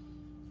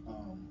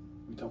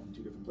we come from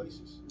two different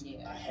places.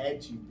 Yeah. I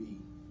had to be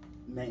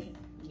man.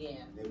 Yeah.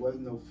 There was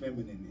no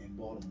feminine in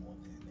Baltimore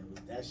then.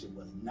 That shit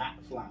was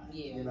not flying.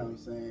 Yeah. You know what I'm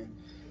saying?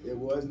 There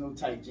was no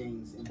tight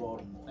jeans in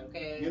Baltimore.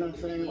 Okay. You know what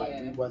I'm saying? Yeah. Like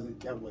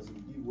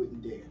you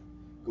wouldn't dare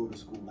go to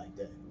school like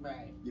that.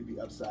 Right. You'd be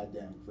upside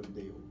down for the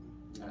day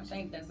over. I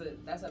think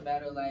that's a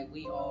battle like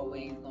we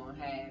always gonna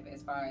have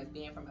as far as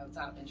being from up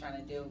top and trying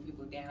to deal with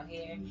people down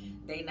here.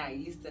 Mm-hmm. They not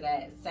used to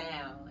that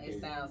sound. It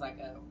sounds like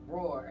a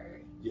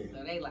roar. Yeah.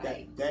 So they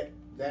like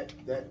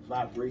that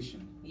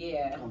vibration.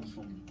 Yeah. Comes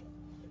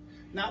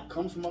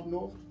from up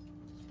north,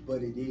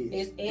 but it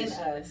is. It's in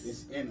us.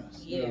 It's in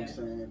us. Yeah. You know what I'm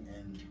saying?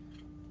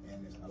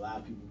 And a lot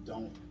of people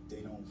don't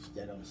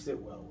sit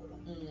well with them.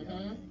 Mm-hmm. You know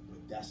what I mean? But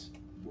that's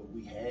what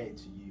we had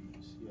to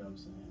use. You know what I'm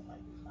saying?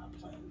 Like, I'm not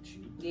playing with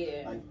you.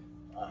 Yeah. Like,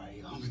 all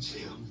right, I'm gonna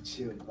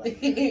chill.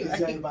 Like,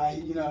 'cause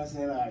everybody, you know what I'm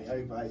saying? All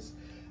right,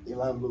 they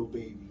love Little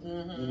Baby. You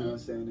know what I'm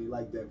saying? They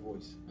like that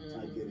voice.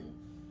 I get it.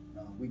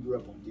 We grew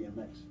up on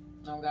DMX.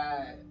 Oh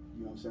God.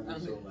 You know what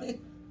I'm saying? So like,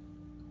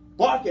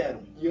 bark at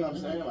them. You know what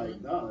I'm saying?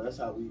 Like, no, that's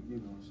how we,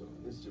 you know. So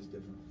it's just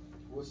different.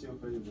 What's your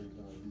favorite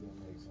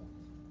DMX song?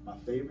 My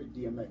favorite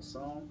DMX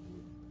song.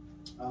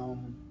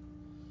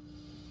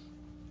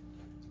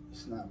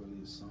 It's not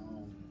really a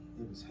song.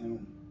 It was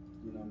him.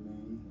 You know what I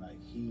mean?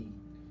 Like he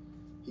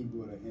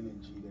brought an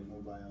energy that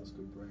nobody else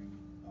could bring.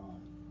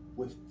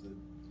 With the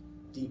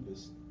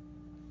deepest,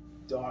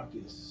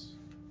 darkest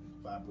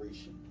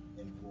vibration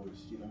and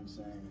voice. You know what I'm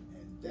saying?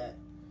 And that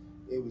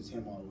it was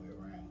him all the way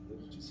around. It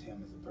was just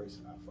him as a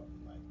person. I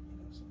fucking like. You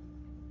know what I'm saying?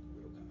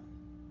 Real kind.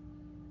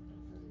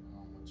 Okay.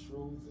 A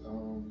truth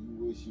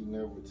you wish you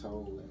never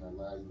told, and a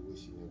lie you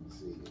wish you never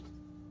said.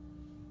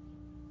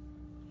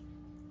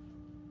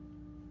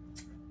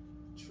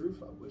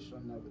 Truth I wish I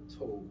never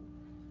told.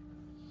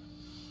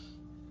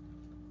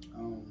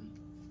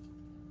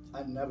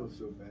 I never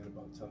feel bad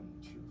about telling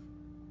the truth.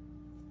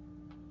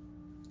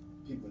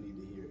 People need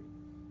to hear it.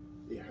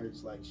 It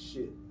hurts like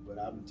shit, but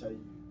I'm gonna tell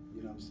you,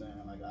 you know what I'm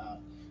saying? Like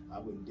I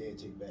wouldn't dare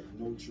take back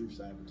no truths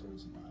I ever told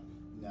somebody.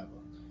 Never.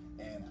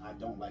 And I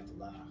don't like to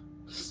lie.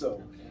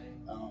 So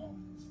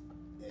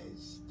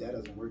that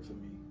doesn't work for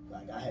me.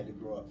 Like I had to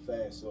grow up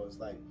fast, so it's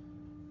like,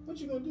 what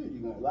you gonna do? You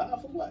gonna lie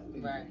for what?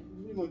 Right.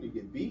 You gonna do?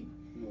 Get beat?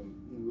 You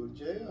gonna go to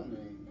jail? I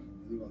mean,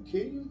 you gonna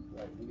kill you?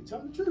 Like, nigga,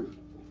 tell the truth.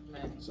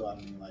 Right. So I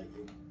mean, like,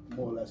 it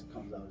more or less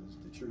comes out as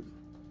the truth.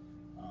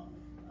 I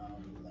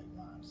don't really like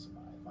lying to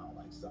somebody. If I don't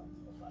like something,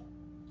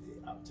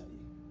 I'll tell you.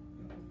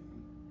 You know what I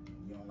mean?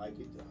 You don't like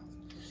it,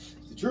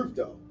 it's the truth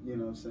though. You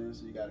know what I'm saying?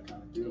 So you gotta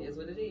kind of deal with it. It is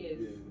what it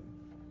is.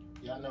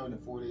 Yeah, I know in the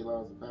 48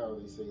 Laws of Power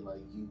they say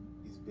like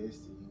it's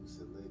best to use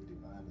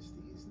selective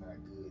honesty. It's not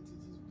good to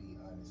just be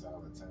honest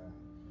all the time.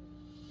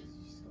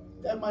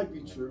 That might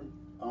be true.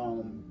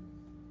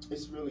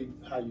 It's really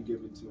how you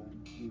give it to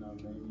them. You know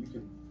what I mean? You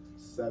can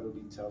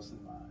subtly tell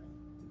somebody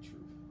the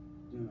truth.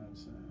 You know what I'm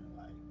saying?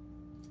 Like,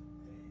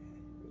 hey,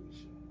 you really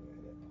shouldn't wear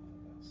that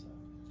bonnet outside.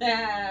 You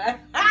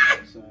know what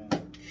I'm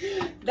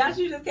saying? That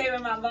you just came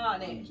in my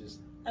bonnet.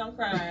 I'm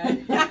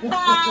crying.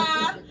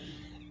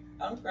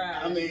 I'm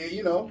crying. I mean,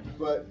 you know,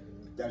 but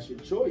that's your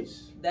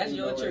choice. That's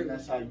your truth. And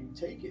that's how you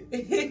take it.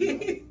 You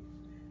know?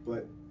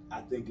 But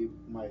I think it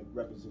might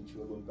represent you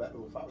a little better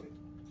without it.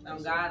 Oh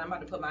God, I'm about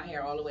to put my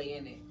hair all the way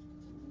in it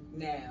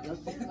now.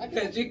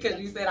 Because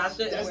you said I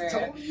shouldn't That's wear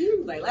totally it.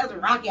 you. Like, let's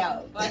rock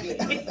out. Fuck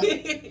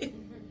it.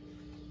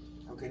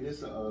 Okay, this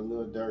is a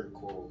Lil Durk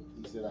quote.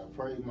 He said, "I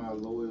pray my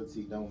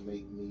loyalty don't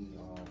make me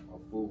a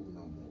fool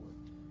no more."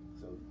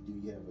 So, do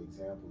you have an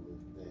example of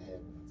that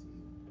happening to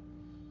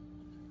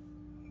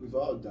you? We've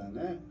all done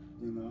that,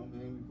 you know. I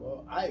mean,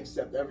 I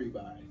accept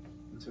everybody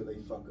until they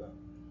fuck up.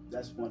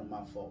 That's one of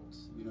my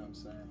faults. You know what I'm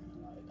saying?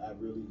 Like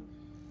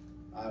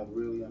I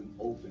really am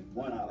open.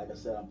 One, like I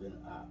said,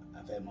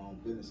 I've had my own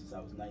business since I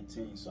was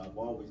 19, so I've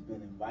always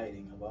been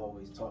inviting. I've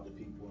always talked to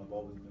people. I've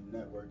always been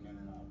networking,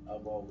 and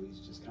I've always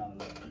just kind of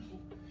let people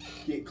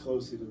get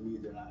closer to me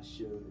than I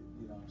should.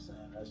 You know what I'm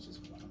saying? That's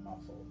just one of my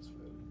faults,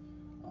 really.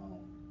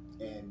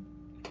 And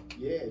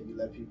yeah, you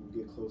let people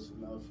get close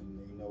enough, and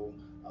they know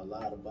a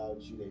lot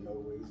about you. They know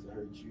ways to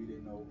hurt you.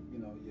 They know,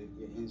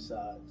 your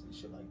insides and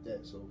shit like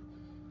that. So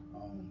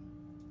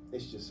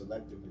it's just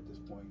selective at this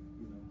point.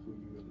 Who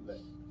you really let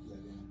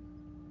in.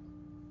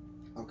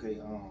 Okay,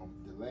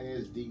 the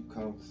last deep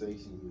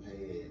conversation you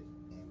had,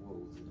 and what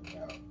was it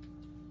about?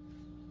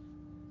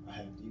 I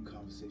have deep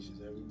conversations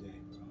every day,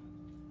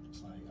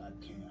 bro. Like I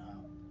can't.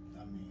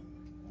 I mean.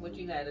 What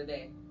you had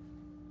today?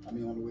 I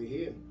mean, on the way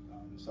here, I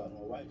was talking to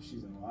my wife.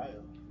 She's in Ohio. You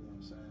know what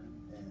I'm saying?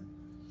 And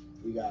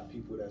we got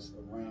people that's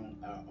around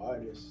our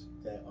artists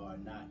that are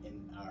not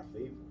in our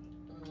favor.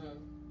 Mm-hmm.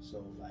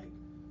 So like,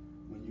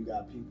 when you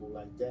got people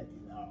like that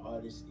in our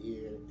artist's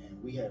ear,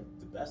 and we have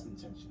the best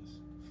intentions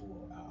for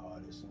our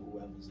artists and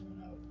whoever's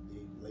on our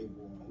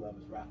label and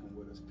whoever's rocking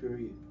with us,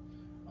 period.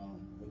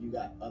 When you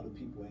got other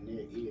people in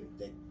their ear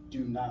that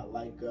do not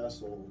like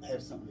us or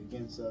have something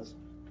against us,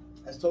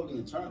 that's totally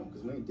internal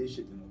because we ain't did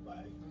shit to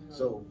nobody. Mm-hmm.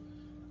 So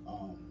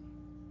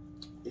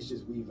it's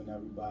just weaving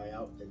everybody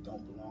out that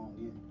don't belong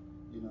in.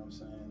 You know what I'm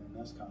saying? And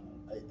that's kind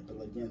of,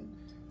 but again,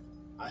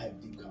 I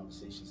have deep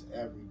conversations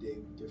every day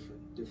with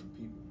different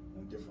people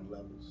on different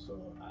levels. So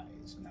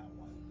it's not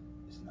one.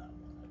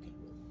 I can't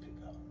really pick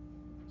out.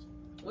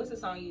 What's the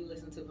song you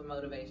listen to for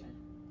motivation?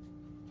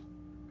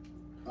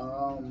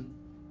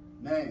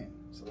 Man,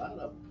 it's a lot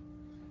of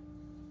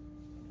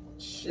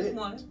shit. Just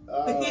one.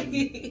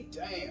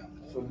 Damn,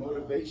 for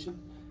motivation.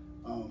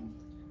 Oh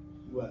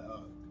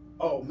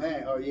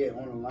man, oh yeah,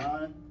 on the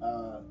line.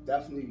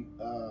 Definitely.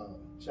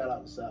 Shout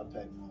out to South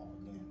Pack Mall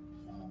again.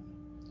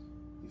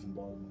 He's from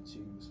Baltimore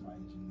too. He's my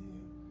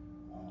engineer.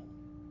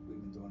 We've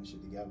been doing this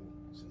shit together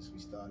since we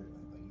started.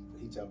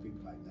 Like he tell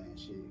people like, man,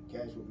 shit,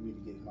 cash with me to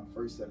get my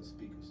first set of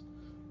speakers.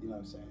 You know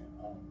what I'm saying?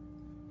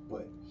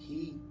 But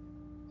he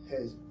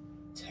has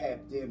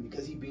tapped in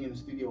because he be in the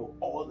studio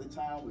all the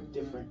time with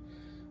different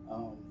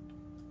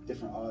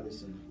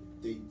artists, and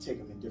they take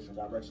him in different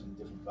directions,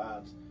 different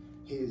vibes.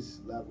 His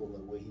level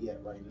of where he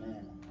at right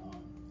now,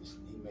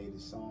 he made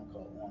this song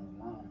called On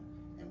the Line,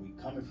 and we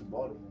coming from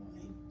Baltimore,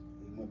 and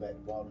we went back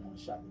to Baltimore and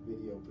shot the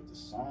video, but the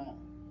song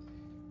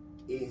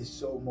is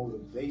so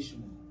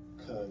motivational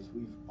because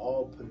we've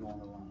all put it on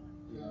the line,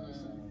 you know what I'm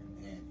saying?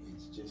 And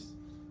it's just,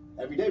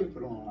 every day we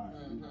put it on the line.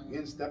 Mm-hmm.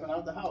 Again, stepping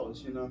out the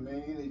house, you know what I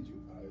mean?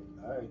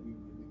 All right, we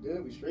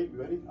good, we straight, we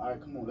ready? All right,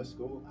 come on, let's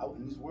go out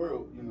in this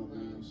world, you know what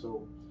I mean?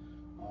 So,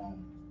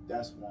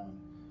 that's one.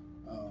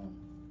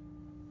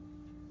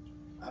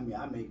 I mean,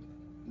 I make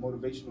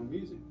motivational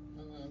music,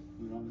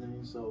 you know what I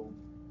mean? So,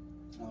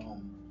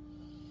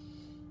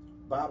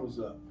 bottles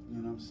up, you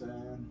know what I'm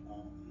saying?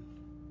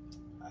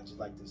 I just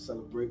like to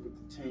celebrate with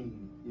the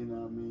team, you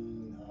know what I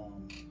mean?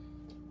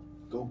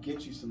 Go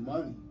get you some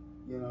money,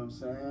 you know what I'm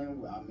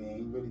saying? I mean,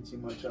 ain't really too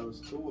much else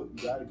to it.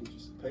 You gotta get you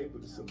some paper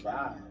to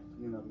survive,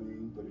 you know what I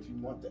mean? But if you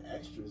want the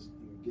extras,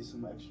 you get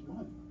some extra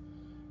money.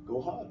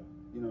 Go harder,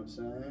 you know what I'm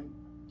saying?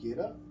 Get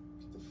up,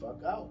 get the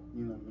fuck out,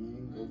 you know what I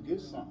mean? Go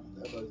get something.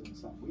 That wasn't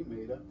something we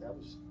made up.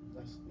 That's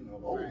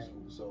old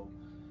school. So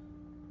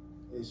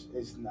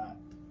it's not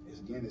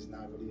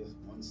really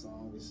one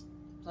song. It's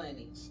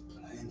plenty.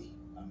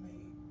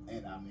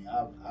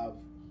 I've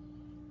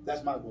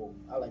that's my goal.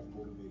 I like to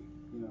motivate.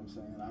 You know what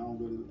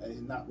I'm saying?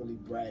 It's not really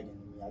bragging to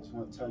me. I just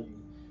want to tell you,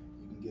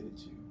 you can get it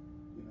too.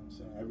 You know what I'm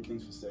saying?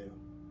 Everything's for sale.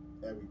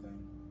 Everything.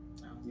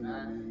 You know what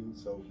I mean?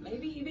 So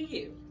maybe even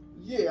you.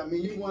 Yeah, I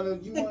mean, you want a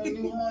new Honda?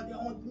 You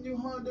want the new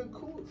Honda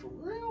Accord for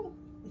real?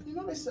 You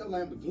know they sell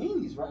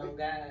Lamborghinis, right? Oh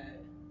God.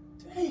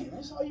 Damn,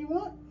 that's all you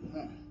want?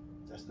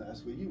 That's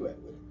where you at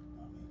with it.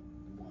 I mean,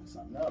 you want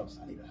something else?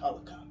 I need a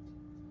helicopter.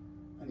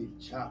 I need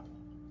a chopper.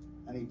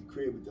 I need the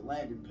crib with the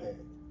landing pad.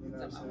 You know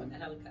what I'm saying? I want the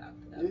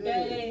helicopter.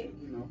 Okay.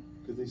 Yeah, you know,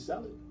 because they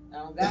sell it.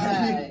 Oh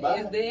God,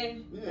 is there?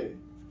 Yeah.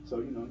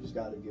 So just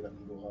gotta get up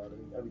and go harder.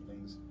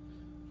 Everything's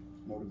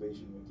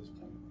motivational at this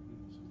point. You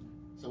know what I'm saying?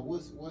 So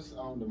what's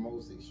the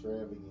most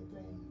extravagant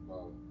thing you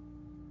bought?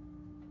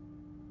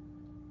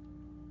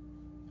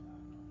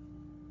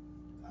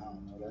 I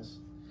don't know.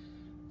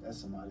 That's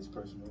somebody's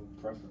personal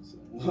preference.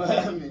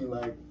 I mean,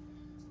 like,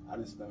 I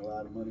didn't spend a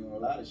lot of money on a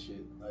lot of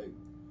shit. Like,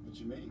 what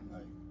you mean?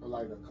 Like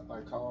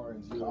car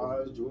and jewelry.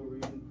 Cars,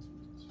 jewelry,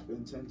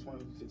 spend 10,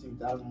 20,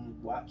 15,000 on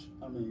a watch.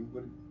 I mean,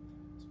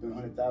 spend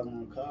 100,000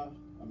 on a car.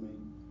 I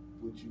mean,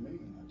 what you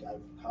mean? I got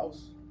a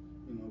house,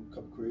 a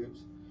couple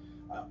cribs.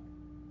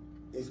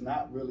 It's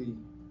not really,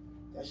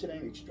 that shit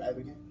ain't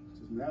extravagant.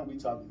 Cause now we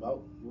talking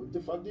about what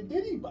the fuck did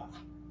Diddy buy?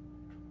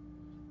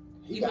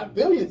 He got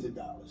billions of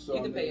dollars. So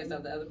you can pay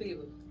yourself to other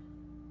people.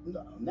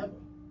 No, never.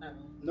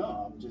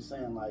 No, I'm just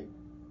saying like,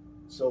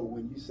 so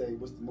when you say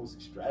what's the most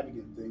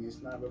extravagant thing,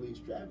 it's not really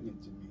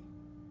extravagant to me,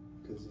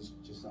 because it's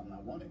just something I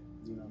wanted.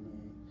 You know what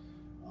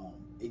I mean?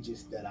 It's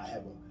just that I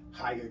have a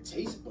higher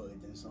taste bud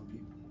than some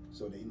people.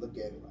 So they look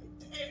at it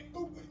like, damn,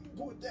 go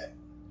with that.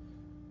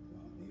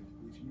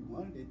 If you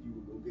wanted it, you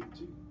would go get it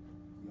too.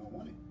 You don't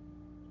want it.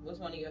 What's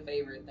one of your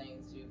favorite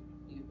things you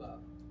bought?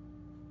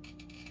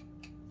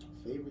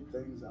 Favorite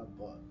things I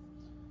bought.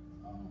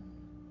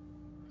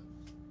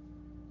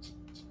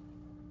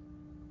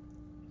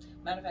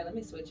 Matter of fact, let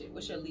me switch it.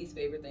 What's your least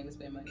favorite thing to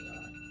spend money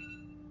on?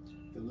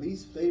 The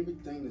least favorite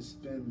thing to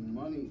spend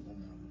money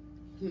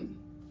on.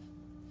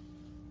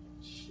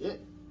 Shit.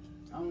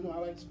 I don't know. I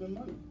like to spend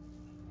money.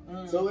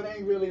 So it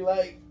ain't really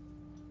like,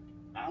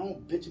 I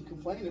don't bitch and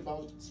complain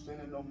about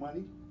spending no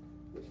money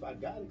if I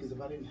got it, because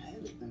if I didn't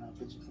have it, then I'd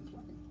bitch and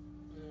complain.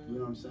 You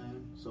know what I'm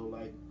saying? So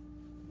like,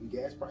 when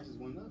gas prices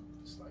went up,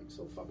 it's like,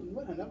 so fucking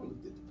what? I never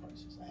looked at the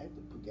prices. I had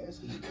to put gas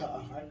in the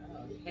car, right?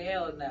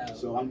 Hell no.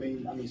 So I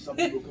mean, some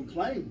people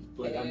complain,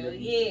 but I mean,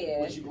 yeah.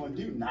 what you gonna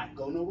do? Not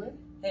go nowhere?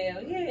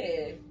 Hell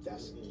yeah.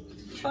 That's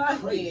Fuck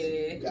crazy.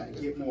 yeah. You gotta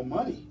get more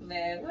money.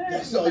 Man, what?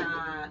 That's all.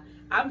 Nah.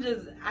 I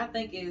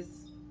think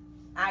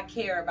I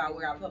care about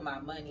where I put my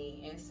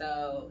money, and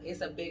so it's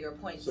a bigger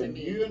point So to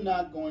me. you're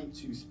not going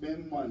to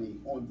spend money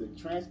on the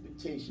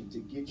transportation to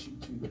get you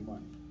to the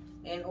money.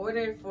 In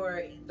order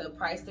for the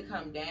price to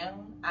come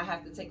down, I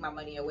have to take my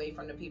money away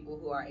from the people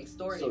who are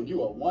extorting So me.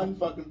 you are one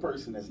fucking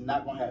person. That's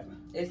not gonna happen.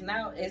 It's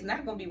not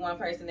gonna be one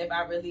person. If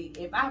I really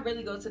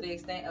go to the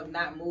extent of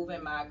not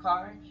moving my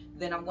car,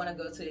 then I'm gonna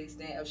go to the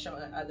extent of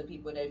showing other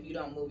people that if you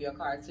don't move your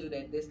car too,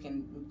 that this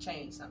can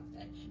change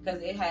something,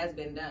 because it has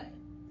been done.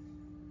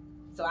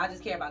 So I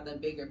just care about the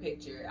bigger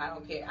picture. I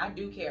don't care. I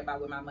do care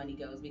about where my money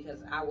goes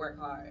because I work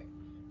hard.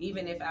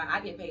 Even if I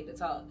get paid to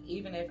talk,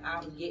 even if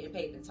I'm getting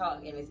paid to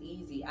talk and it's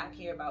easy, I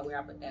care about where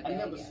I put that I bag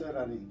never at. said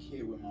I didn't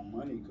care where my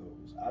money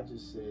goes. I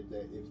just said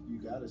that if you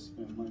gotta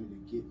spend money to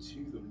get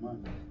to the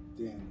money,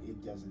 then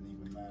it doesn't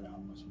even matter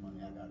how much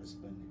money I gotta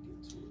spend to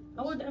get to it.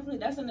 Oh, well, definitely,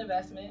 that's an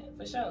investment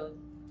for sure.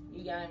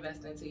 You gotta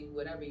invest into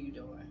whatever you're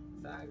doing.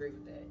 So I agree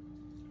with that.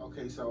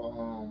 Okay, so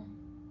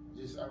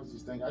I was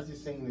just thinking, I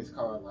just seen this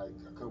car like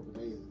a couple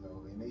days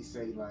ago, and they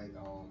say like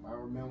I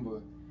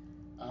remember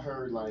I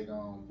heard like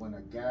when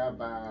a guy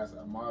buys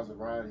a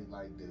Maserati,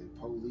 like the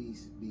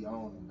police be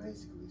on them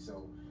basically.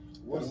 So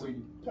Tell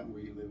me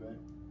where you live at,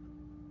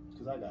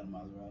 cause I got a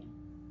Maserati.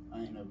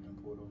 I ain't never been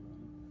pulled over.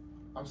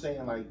 I'm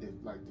saying like the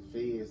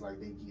feds, like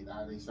they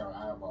start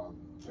eyeballing them.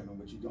 Depending on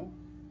what you doing.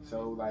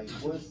 So like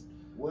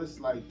what's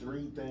like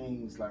 3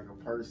 things like a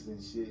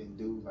person shouldn't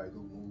do, like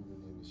who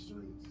moving in the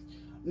streets?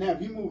 Now,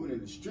 if you're moving in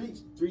the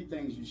streets, 3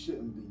 things you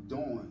shouldn't be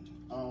doing.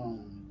 I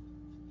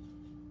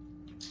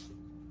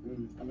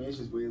mean, it's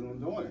just ways on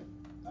doing it.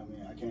 I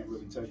mean, I can't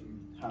really tell you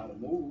how to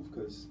move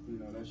because, you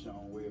know, that's your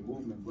own way of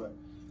movement. But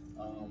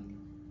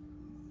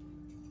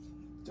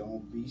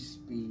don't be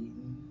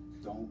speeding.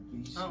 Don't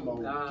be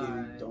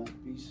smoking.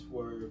 Don't be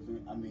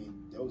swerving. I mean,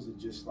 those are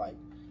just like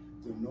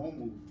the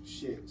normal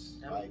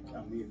shits. Like,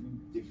 I mean,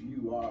 if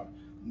you are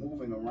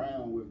moving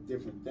around with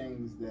different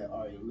things that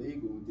are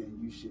illegal, then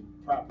you should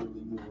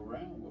properly move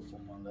around with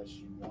them unless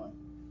you want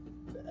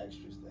the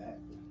extras to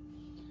happen.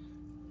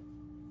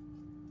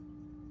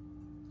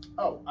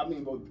 Oh, I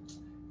mean, but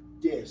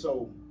yeah,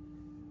 so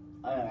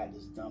I had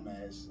this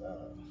dumbass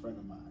friend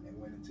of mine that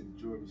went into the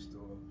jewelry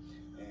store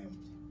and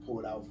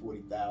pulled out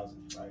 40,000,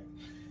 right?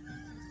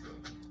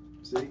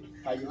 See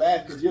how you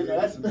laugh? Because you know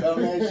that's some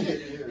dumbass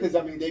shit. Because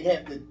I mean, they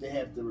have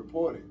to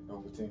report it.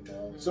 Over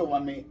 10,000. So I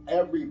mean,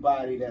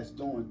 everybody that's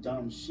doing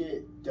dumb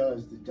shit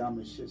does the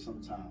dumbest shit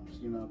sometimes.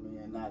 You know what I mean?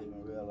 And not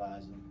even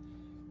realizing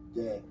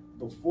that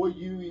before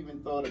you even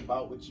thought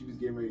about what you was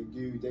getting ready to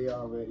do, they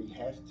already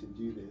have to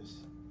do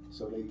this.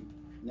 So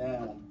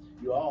now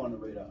you're all on the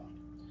radar.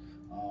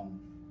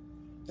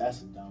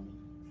 That's a dummy.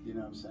 You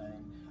know what I'm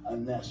saying?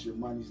 Unless your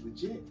money's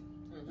legit,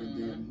 and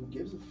then who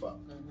gives a fuck?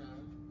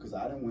 Because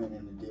I done went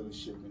in the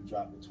dealership and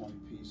dropped a 20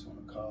 piece on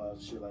a car,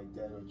 shit like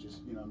that, or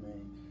just, you know what I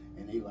mean?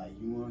 And they like,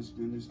 you want to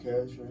spend this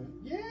cash right?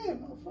 Yeah,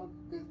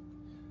 motherfucker.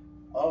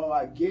 Oh,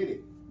 I get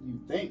it.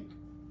 You think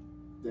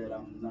that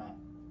I'm not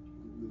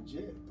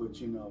legit, but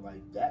you know,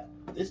 like that,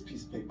 this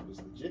piece of paper was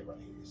legit right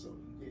here. So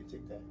yeah,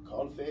 take that.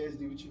 Call the feds,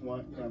 do what you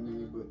want, you know what I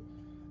mean? But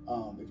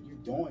if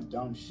you're doing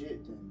dumb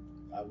shit, then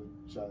I would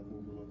try to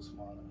move a little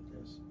smarter, I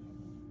guess.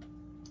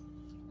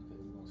 Okay,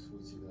 we're gonna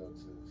switch it up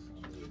to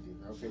something a little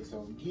different. Okay,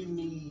 so give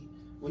me,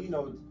 well, you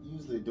know,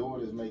 usually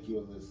daughters make you a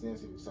little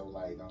sensitive. So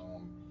like,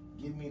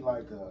 give me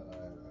like a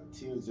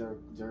tear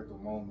jerker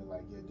moment,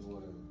 like your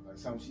daughter, like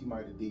something she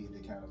might have did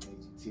that kind of made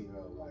you tear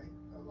up,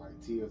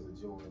 like tears of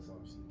joy or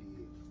something she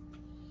did.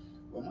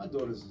 Well, my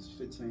daughters is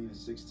 15 and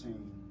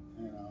 16,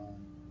 and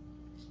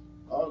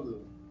all the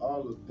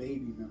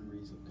baby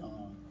memories are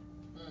gone.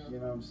 You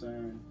know what I'm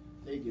saying?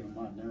 They get on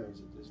my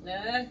nerves at this point.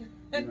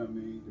 You know what I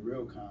mean? The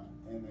real kind,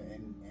 and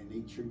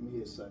they treat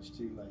me as such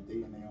too. Like they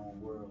in their own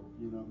world.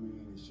 You know what I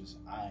mean? It's just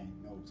I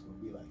ain't know it's gonna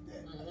be like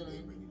that. Like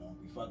they really don't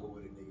be fucking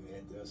with it, nigga.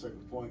 At a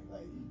certain point,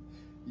 like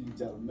you can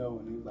tell them no,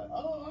 and they be like, oh,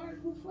 all right,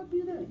 well, fuck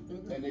you then.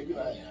 And they be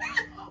like,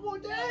 oh, well,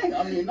 dang.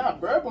 I mean, not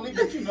verbally,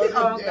 but you know,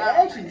 their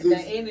actions the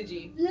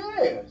energy.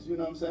 Yeah, you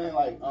know what I'm saying?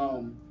 Like,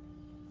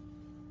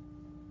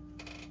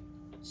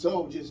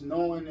 So just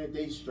knowing that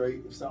they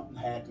straight if something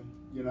happened,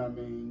 you know what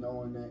I mean?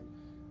 Knowing that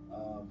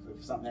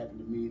if something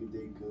happened to me that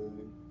they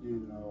good,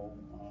 you know,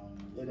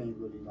 it ain't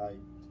really like,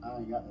 I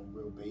ain't got no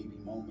real baby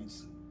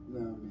moments, you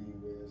know what I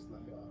mean? Where it's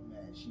like, oh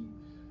man, she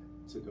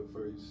took her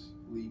first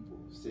leap or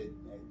said,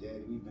 hey,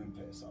 daddy, we've been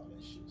past all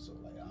that shit. So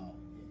like, I don't,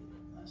 yeah,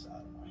 that's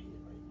out of my head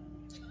right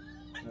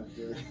now.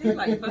 Okay. It's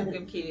like, fuck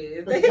them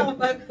kids. They don't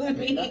fuck with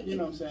me. You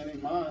know what I'm saying?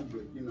 They mine,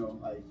 but you know,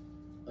 like,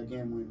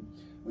 again,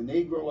 when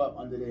they grow up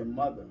under their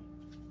mother,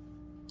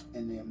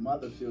 and their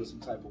mother feels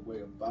some type of way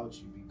about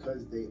you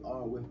because they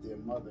are with their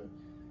mother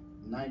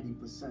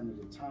 90% of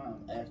the time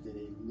after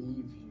they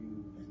leave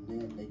you,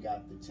 and then they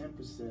got the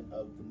 10%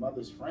 of the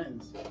mother's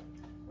friends,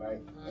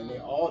 right? And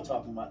they're all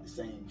talking about the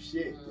same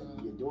shit.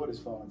 And your daughters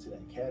fall into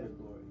that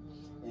category,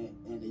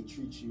 and they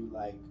treat you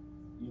like,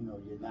 you know,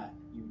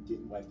 you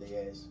didn't wipe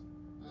their ass,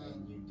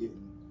 and you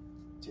didn't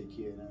take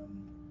care of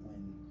them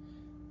when,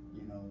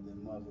 you know, the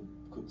mother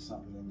cooked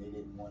something and they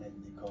didn't want it,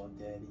 and they called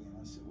daddy, and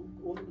I said,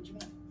 well, order what you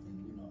want.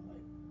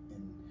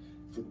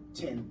 For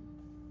 10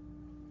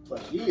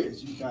 plus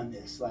years you've done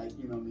this, like,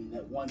 you know what I mean,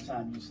 that one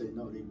time you say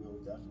no, they will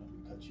definitely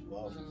cut you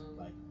off,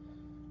 like,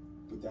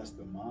 but that's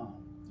the mom,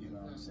 you know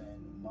what I'm saying,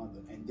 the mother.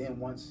 And then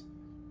once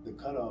the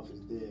cutoff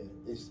is there,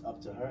 it's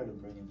up to her to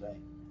bring it back,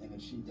 and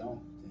if she don't,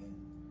 then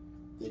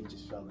they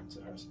just fell into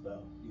her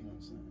spell, you know what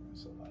I'm saying. And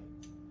so like,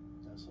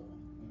 that's all,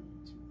 you know,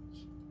 too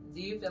much.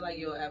 Do you feel like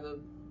you'll ever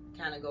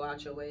kind of go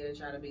out your way to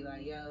try to be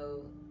like,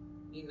 yo,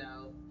 you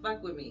know,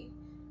 fuck with me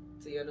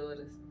to your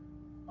daughters?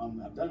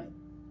 I've done it.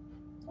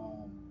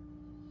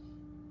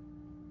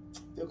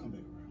 They'll come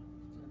back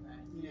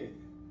around. Okay. Yeah,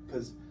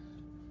 because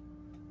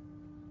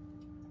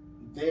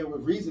there were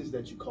reasons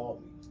that you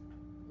called me.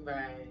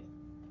 Right.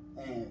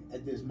 And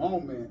at this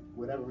moment,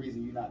 whatever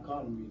reason you're not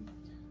calling me,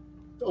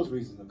 those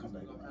reasons will come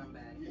back around. Come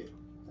back. Yeah,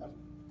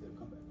 definitely. They'll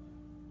come back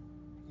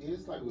around. Yeah,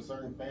 it's like with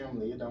certain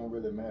family, it don't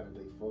really matter if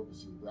they fuck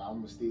with you, but I'm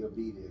gonna still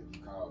be there if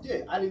you call me.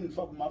 Yeah, I didn't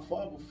fuck with my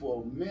father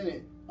for a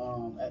minute.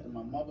 After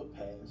my mother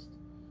passed,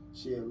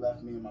 she had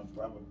left me and my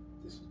brother.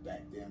 This was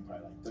back then,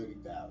 probably like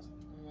 30,000,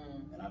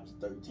 and I was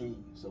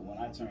 13. So when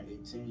I turned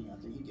 18, I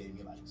think he gave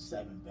me like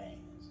 7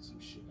 bands or some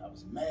shit. I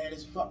was mad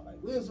as fuck. Like,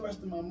 where's the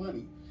rest of my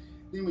money?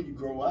 Then when you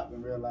grow up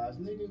and realize,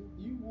 nigga,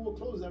 you wore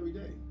clothes every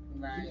day.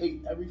 Right. You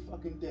ate every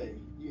fucking day.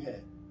 You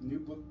had new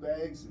book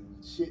bags and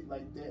shit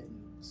like that,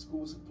 and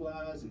school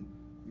supplies, and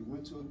you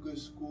went to a good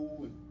school,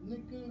 and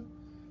nigga,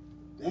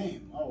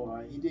 damn, all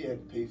right, he did have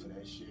to pay for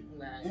that shit.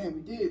 Right. And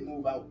we did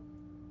move out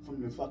from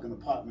the fucking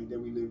apartment that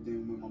we lived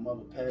in when my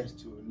mother passed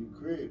to a new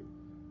crib.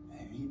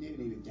 And he did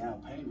need a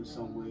down payment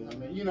somewhere. I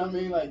mean, you know what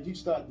I mean? Like, you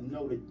start to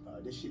know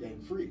that this shit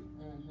ain't free.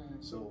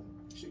 So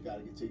shit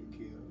gotta get taken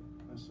care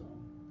of. That's all.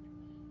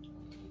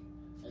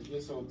 Okay. I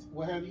guess so.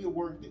 Well, have you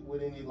worked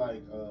with any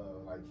like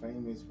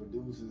famous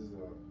producers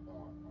or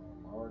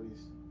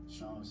artists?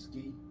 Sean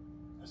Ski,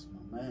 that's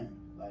my man.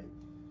 Like,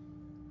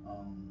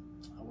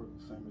 I work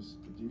with famous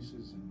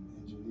producers and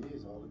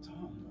engineers all the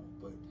time, you know,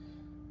 but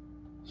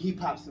he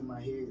pops in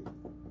my head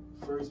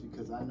first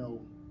because I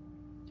know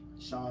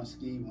Sean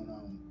Ski,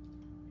 when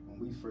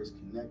we first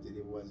connected,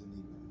 it wasn't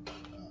even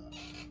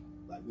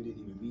like, we didn't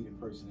even meet in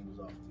person. It was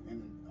off the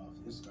internet, off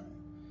Instagram,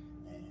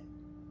 and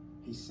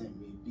he sent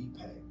me a beat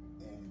pack.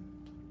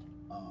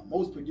 And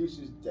most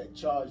producers that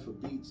charge for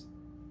beats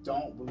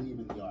don't believe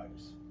in the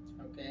artist.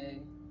 Okay.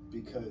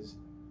 Because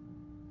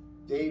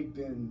they've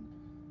been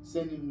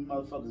sending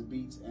motherfuckers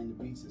beats, and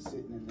the beats are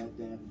sitting in that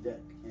damn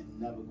deck and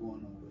never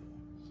going nowhere.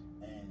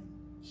 And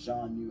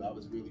Sean knew I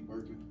was really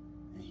working,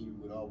 and he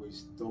would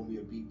always throw me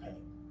a beat pack.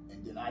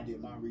 And then I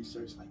did my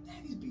research, like,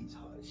 damn, these beats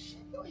hard as shit.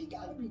 Yo, he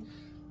gotta be.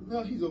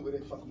 No, he's over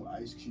there fucking with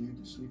Ice Cube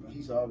and sleeping.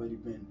 He's already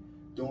been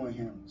doing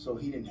him, so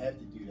he didn't have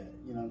to do that.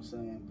 You know what I'm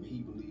saying? But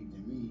he believed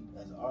in me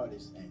as an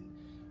artist, and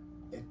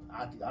if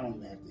I don't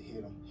even have to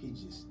hit him. He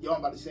just, yo, I'm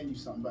about to send you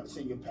something. I'm about to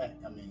send you a pack.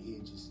 I mean,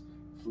 he'd just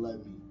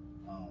flood me,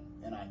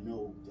 and I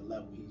know the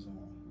level he's on.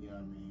 You know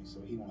what I mean? So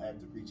he don't have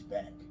to reach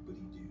back, but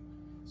he do.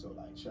 So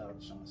like, shout out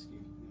to Sean Ski. You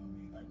know what I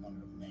mean? Like, one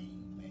of the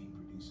main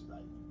producers I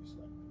use.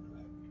 Like, real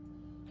happy.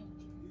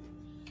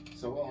 Yeah.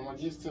 So I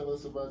guess tell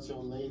us about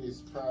your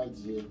latest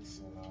projects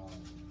and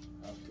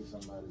after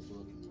somebody's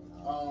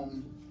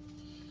looking.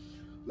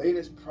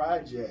 Latest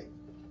project.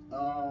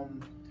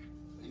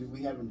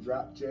 We haven't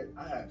dropped yet.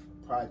 I have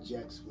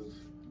projects with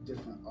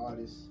different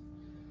artists.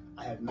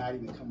 I have not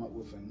even come up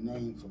with a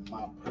name for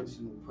my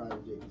personal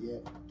project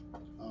yet.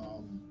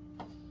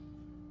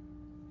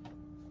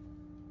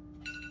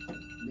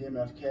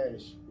 BMF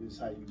Cash is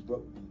how you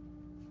book me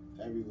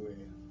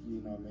everywhere.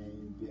 You know what I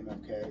mean?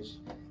 BMF Cash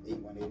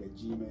 818 at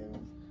Gmail.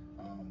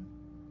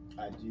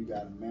 I do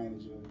got a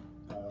manager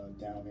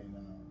down in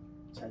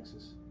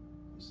Texas.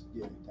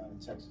 Yeah, down in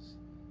Texas.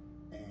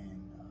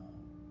 And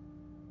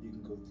you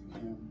can go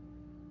through him. You know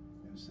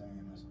what I'm saying?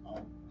 That's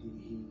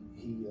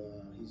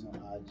he's on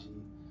IG.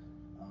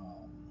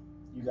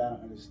 You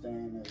gotta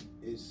understand that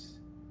it's,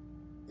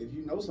 if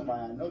you know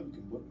somebody, I know you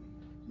can book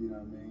me. You know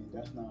what I mean?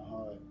 That's not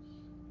hard.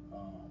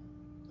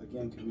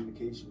 Again,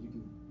 communication.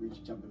 You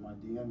can jump in my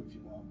DM if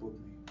you want to book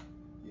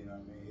me. You know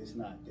what I mean? It's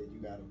not that you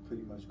got to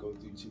pretty much go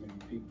through too many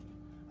people.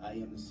 I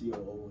am the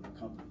COO of the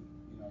company.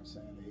 You know what I'm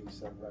saying? The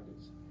 87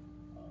 Records.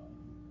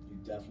 You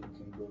definitely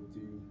can go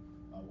through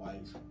my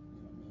wife.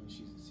 You know what I mean?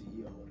 She's the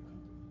CEO of the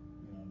company.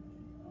 You know what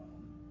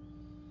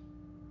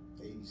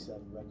I mean? The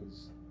 87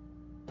 Records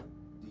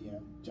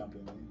DM, jump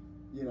in there.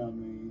 You know what I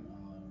mean?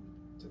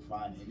 To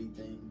find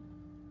anything,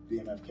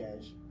 BMF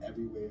Cash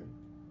everywhere.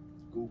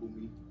 Google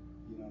me.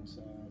 You know what I'm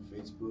saying?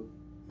 Facebook,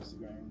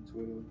 Instagram,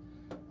 Twitter,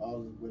 all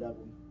of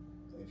whatever.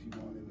 If you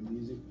want into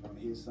music, want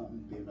to hear something,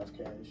 BMF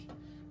Cash.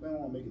 We don't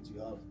want to make it too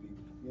hard for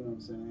people. You know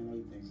what I'm saying?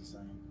 Everything's the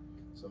same.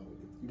 So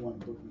if you want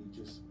to book me,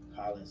 just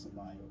holler at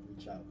somebody or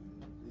reach out.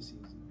 It's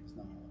easy. It's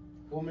not hard.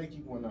 What make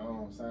you want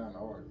to sign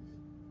artists?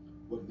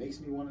 What makes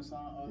me want to sign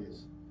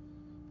artists?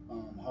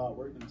 Hard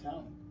work and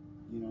talent.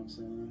 You know what I'm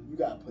saying? You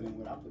gotta put in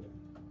what I put in.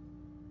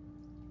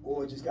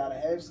 Or just gotta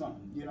have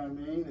something. You know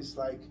what I mean? It's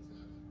like,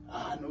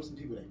 I know some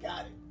people that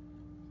got it.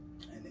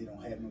 And they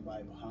don't have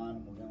nobody behind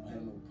them, or they don't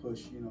have no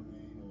push, you know what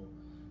I mean? Or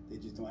they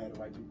just don't have the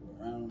right people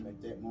around them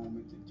at that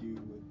moment to do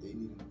what they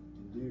need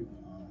to do.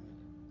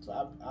 So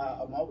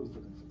I'm always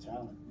looking for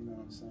talent, you know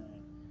what I'm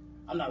saying?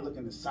 I'm not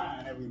looking to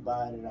sign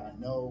everybody that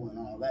I know and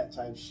all that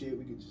type of shit.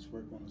 We could just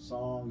work on a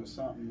song or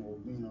something, or,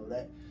 you know,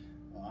 that.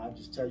 I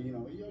just tell you, you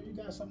know, yo, you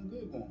got something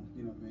good going,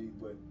 you know what I mean?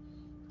 But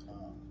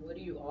what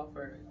do you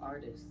offer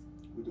artists?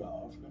 what do I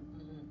offer them?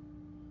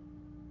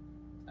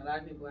 A lot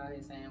of people out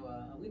here saying,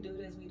 well, we do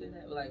this, we do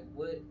that. Like,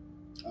 what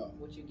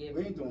you give?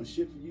 We ain't doing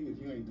shit for you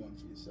if you ain't doing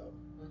it for yourself.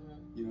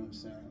 You know what I'm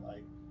saying?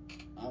 Like,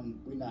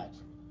 we're not.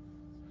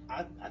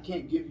 I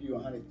can't give you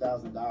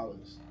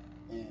 $100,000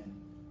 and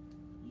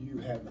you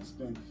haven't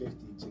spent 50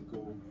 to go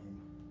and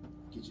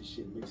get your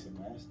shit mixed and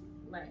mastered.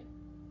 Right.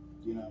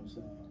 You know what I'm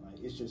saying?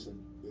 Like, it's just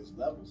there's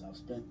levels. I've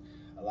spent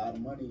a lot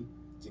of money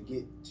to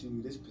get to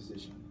this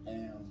position,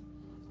 and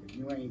if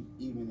you ain't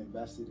even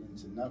invested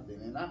into nothing,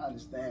 and I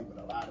understand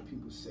what a lot of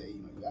people say, you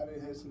know, you gotta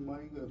have some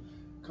money to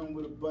come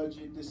with a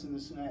budget, this and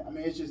this and that. I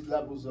mean, it's just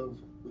levels of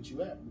what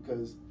you at,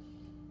 because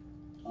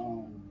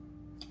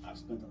I've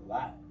spent a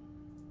lot.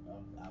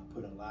 I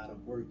put a lot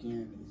of work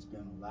in. It's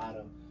been a lot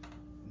of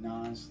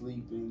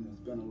non-sleeping.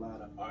 There's been a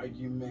lot of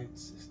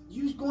arguments.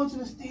 You going to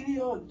the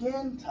studio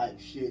again type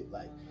shit,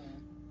 like.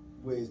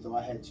 Whereas though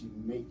I had to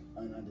make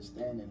an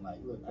understanding, like,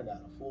 look, I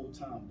got a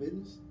full-time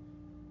business,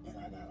 and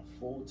I got a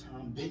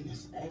full-time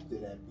business after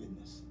that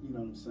business. You know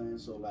what I'm saying?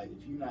 So, like,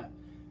 if you're not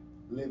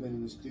living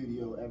in the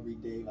studio every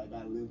day like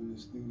I live in the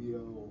studio,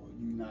 or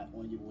you're not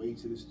on your way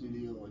to the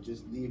studio, or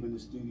just leaving the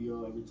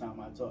studio every time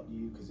I talk to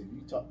you, because if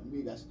you talk to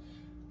me, that's,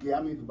 yeah,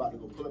 I'm either about to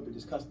go pull up at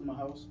this customer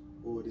house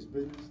or this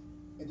business,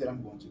 and then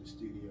I'm going to the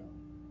studio.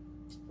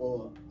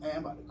 Or, hey,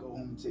 I'm about to go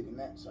home and take a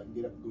nap so I can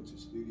get up and go to the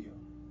studio.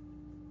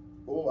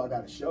 Or I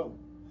got a show,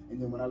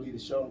 and then when I leave the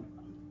show,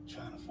 I'm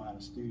trying to find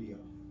a studio.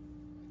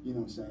 You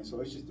know what I'm saying?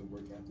 So it's just the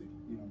work ethic,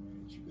 you know what I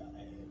mean, that you gotta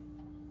have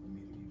for me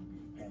to even be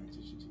paying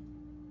attention to.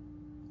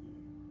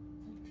 Yeah.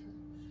 Okay.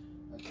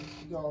 I think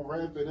we're gonna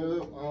wrap it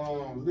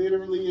up.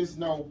 Literally, it's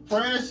no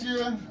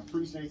pressure. I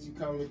appreciate you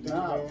coming through.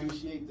 Nah, I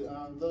appreciate the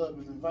love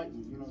and inviting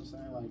me. You know what I'm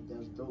saying? Like,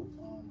 that's dope.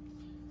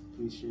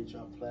 Appreciate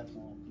y'all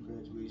platform.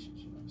 Congratulations.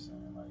 You know what I'm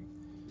saying?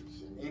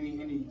 Like,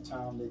 any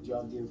time that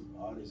y'all give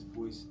artists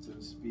voice to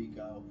speak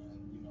out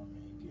and, you know what I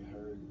mean, get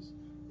heard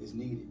is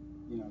needed.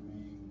 You know what I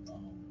mean?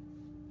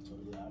 So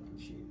yeah, I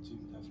appreciate it too,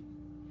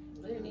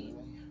 definitely.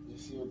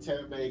 Just you'll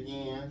tap back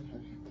in.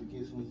 I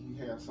guess when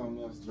you have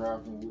something else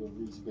dropping, we'll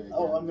reach back.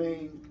 Oh, I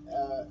mean,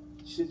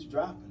 shit's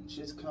dropping.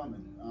 Shit's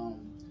coming.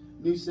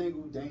 New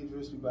single,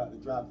 Dangerous. We about to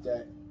drop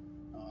that.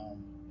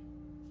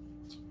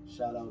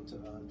 Shout out to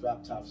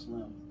Drop Top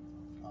Slim.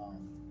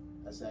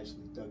 That's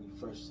actually Dougie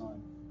Fresh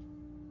son.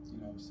 You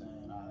know what I'm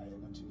saying? I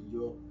went to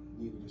New York,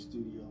 needed a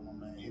studio.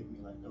 My man hit me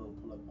like, oh,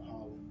 pull up in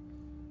Harlem,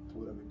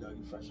 pulled up at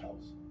Dougie Fresh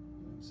house.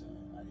 You know what I'm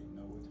saying? I didn't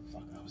know what the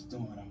fuck I was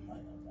doing. I'm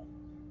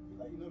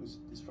like, you know this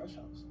Fresh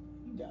house?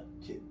 You got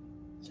a kid.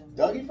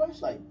 Dougie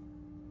Fresh? Like,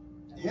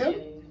 him?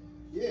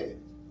 Yeah.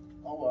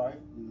 Oh, all right.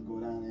 And go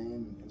down there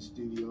in the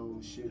studio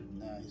and shit. And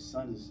now his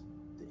son is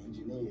the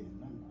engineer.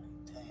 And I'm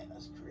like, damn,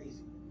 that's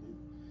crazy.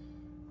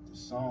 The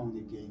song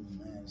they gave me,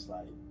 man, it's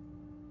like,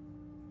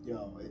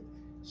 yo,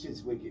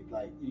 shit's wicked.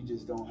 Like, you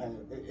just don't have,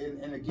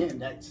 and again,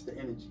 that's the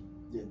energy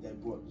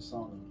that brought the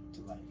song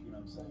to life. You know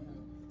what I'm saying?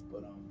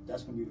 But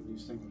that's gonna be the new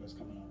single that's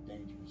coming out,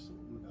 Dangerous. So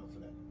look out for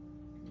that.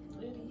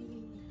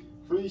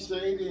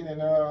 Appreciate it,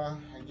 and I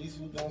guess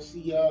we gonna see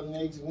y'all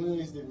next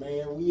Wednesday,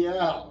 man. We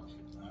out.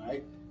 All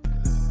right.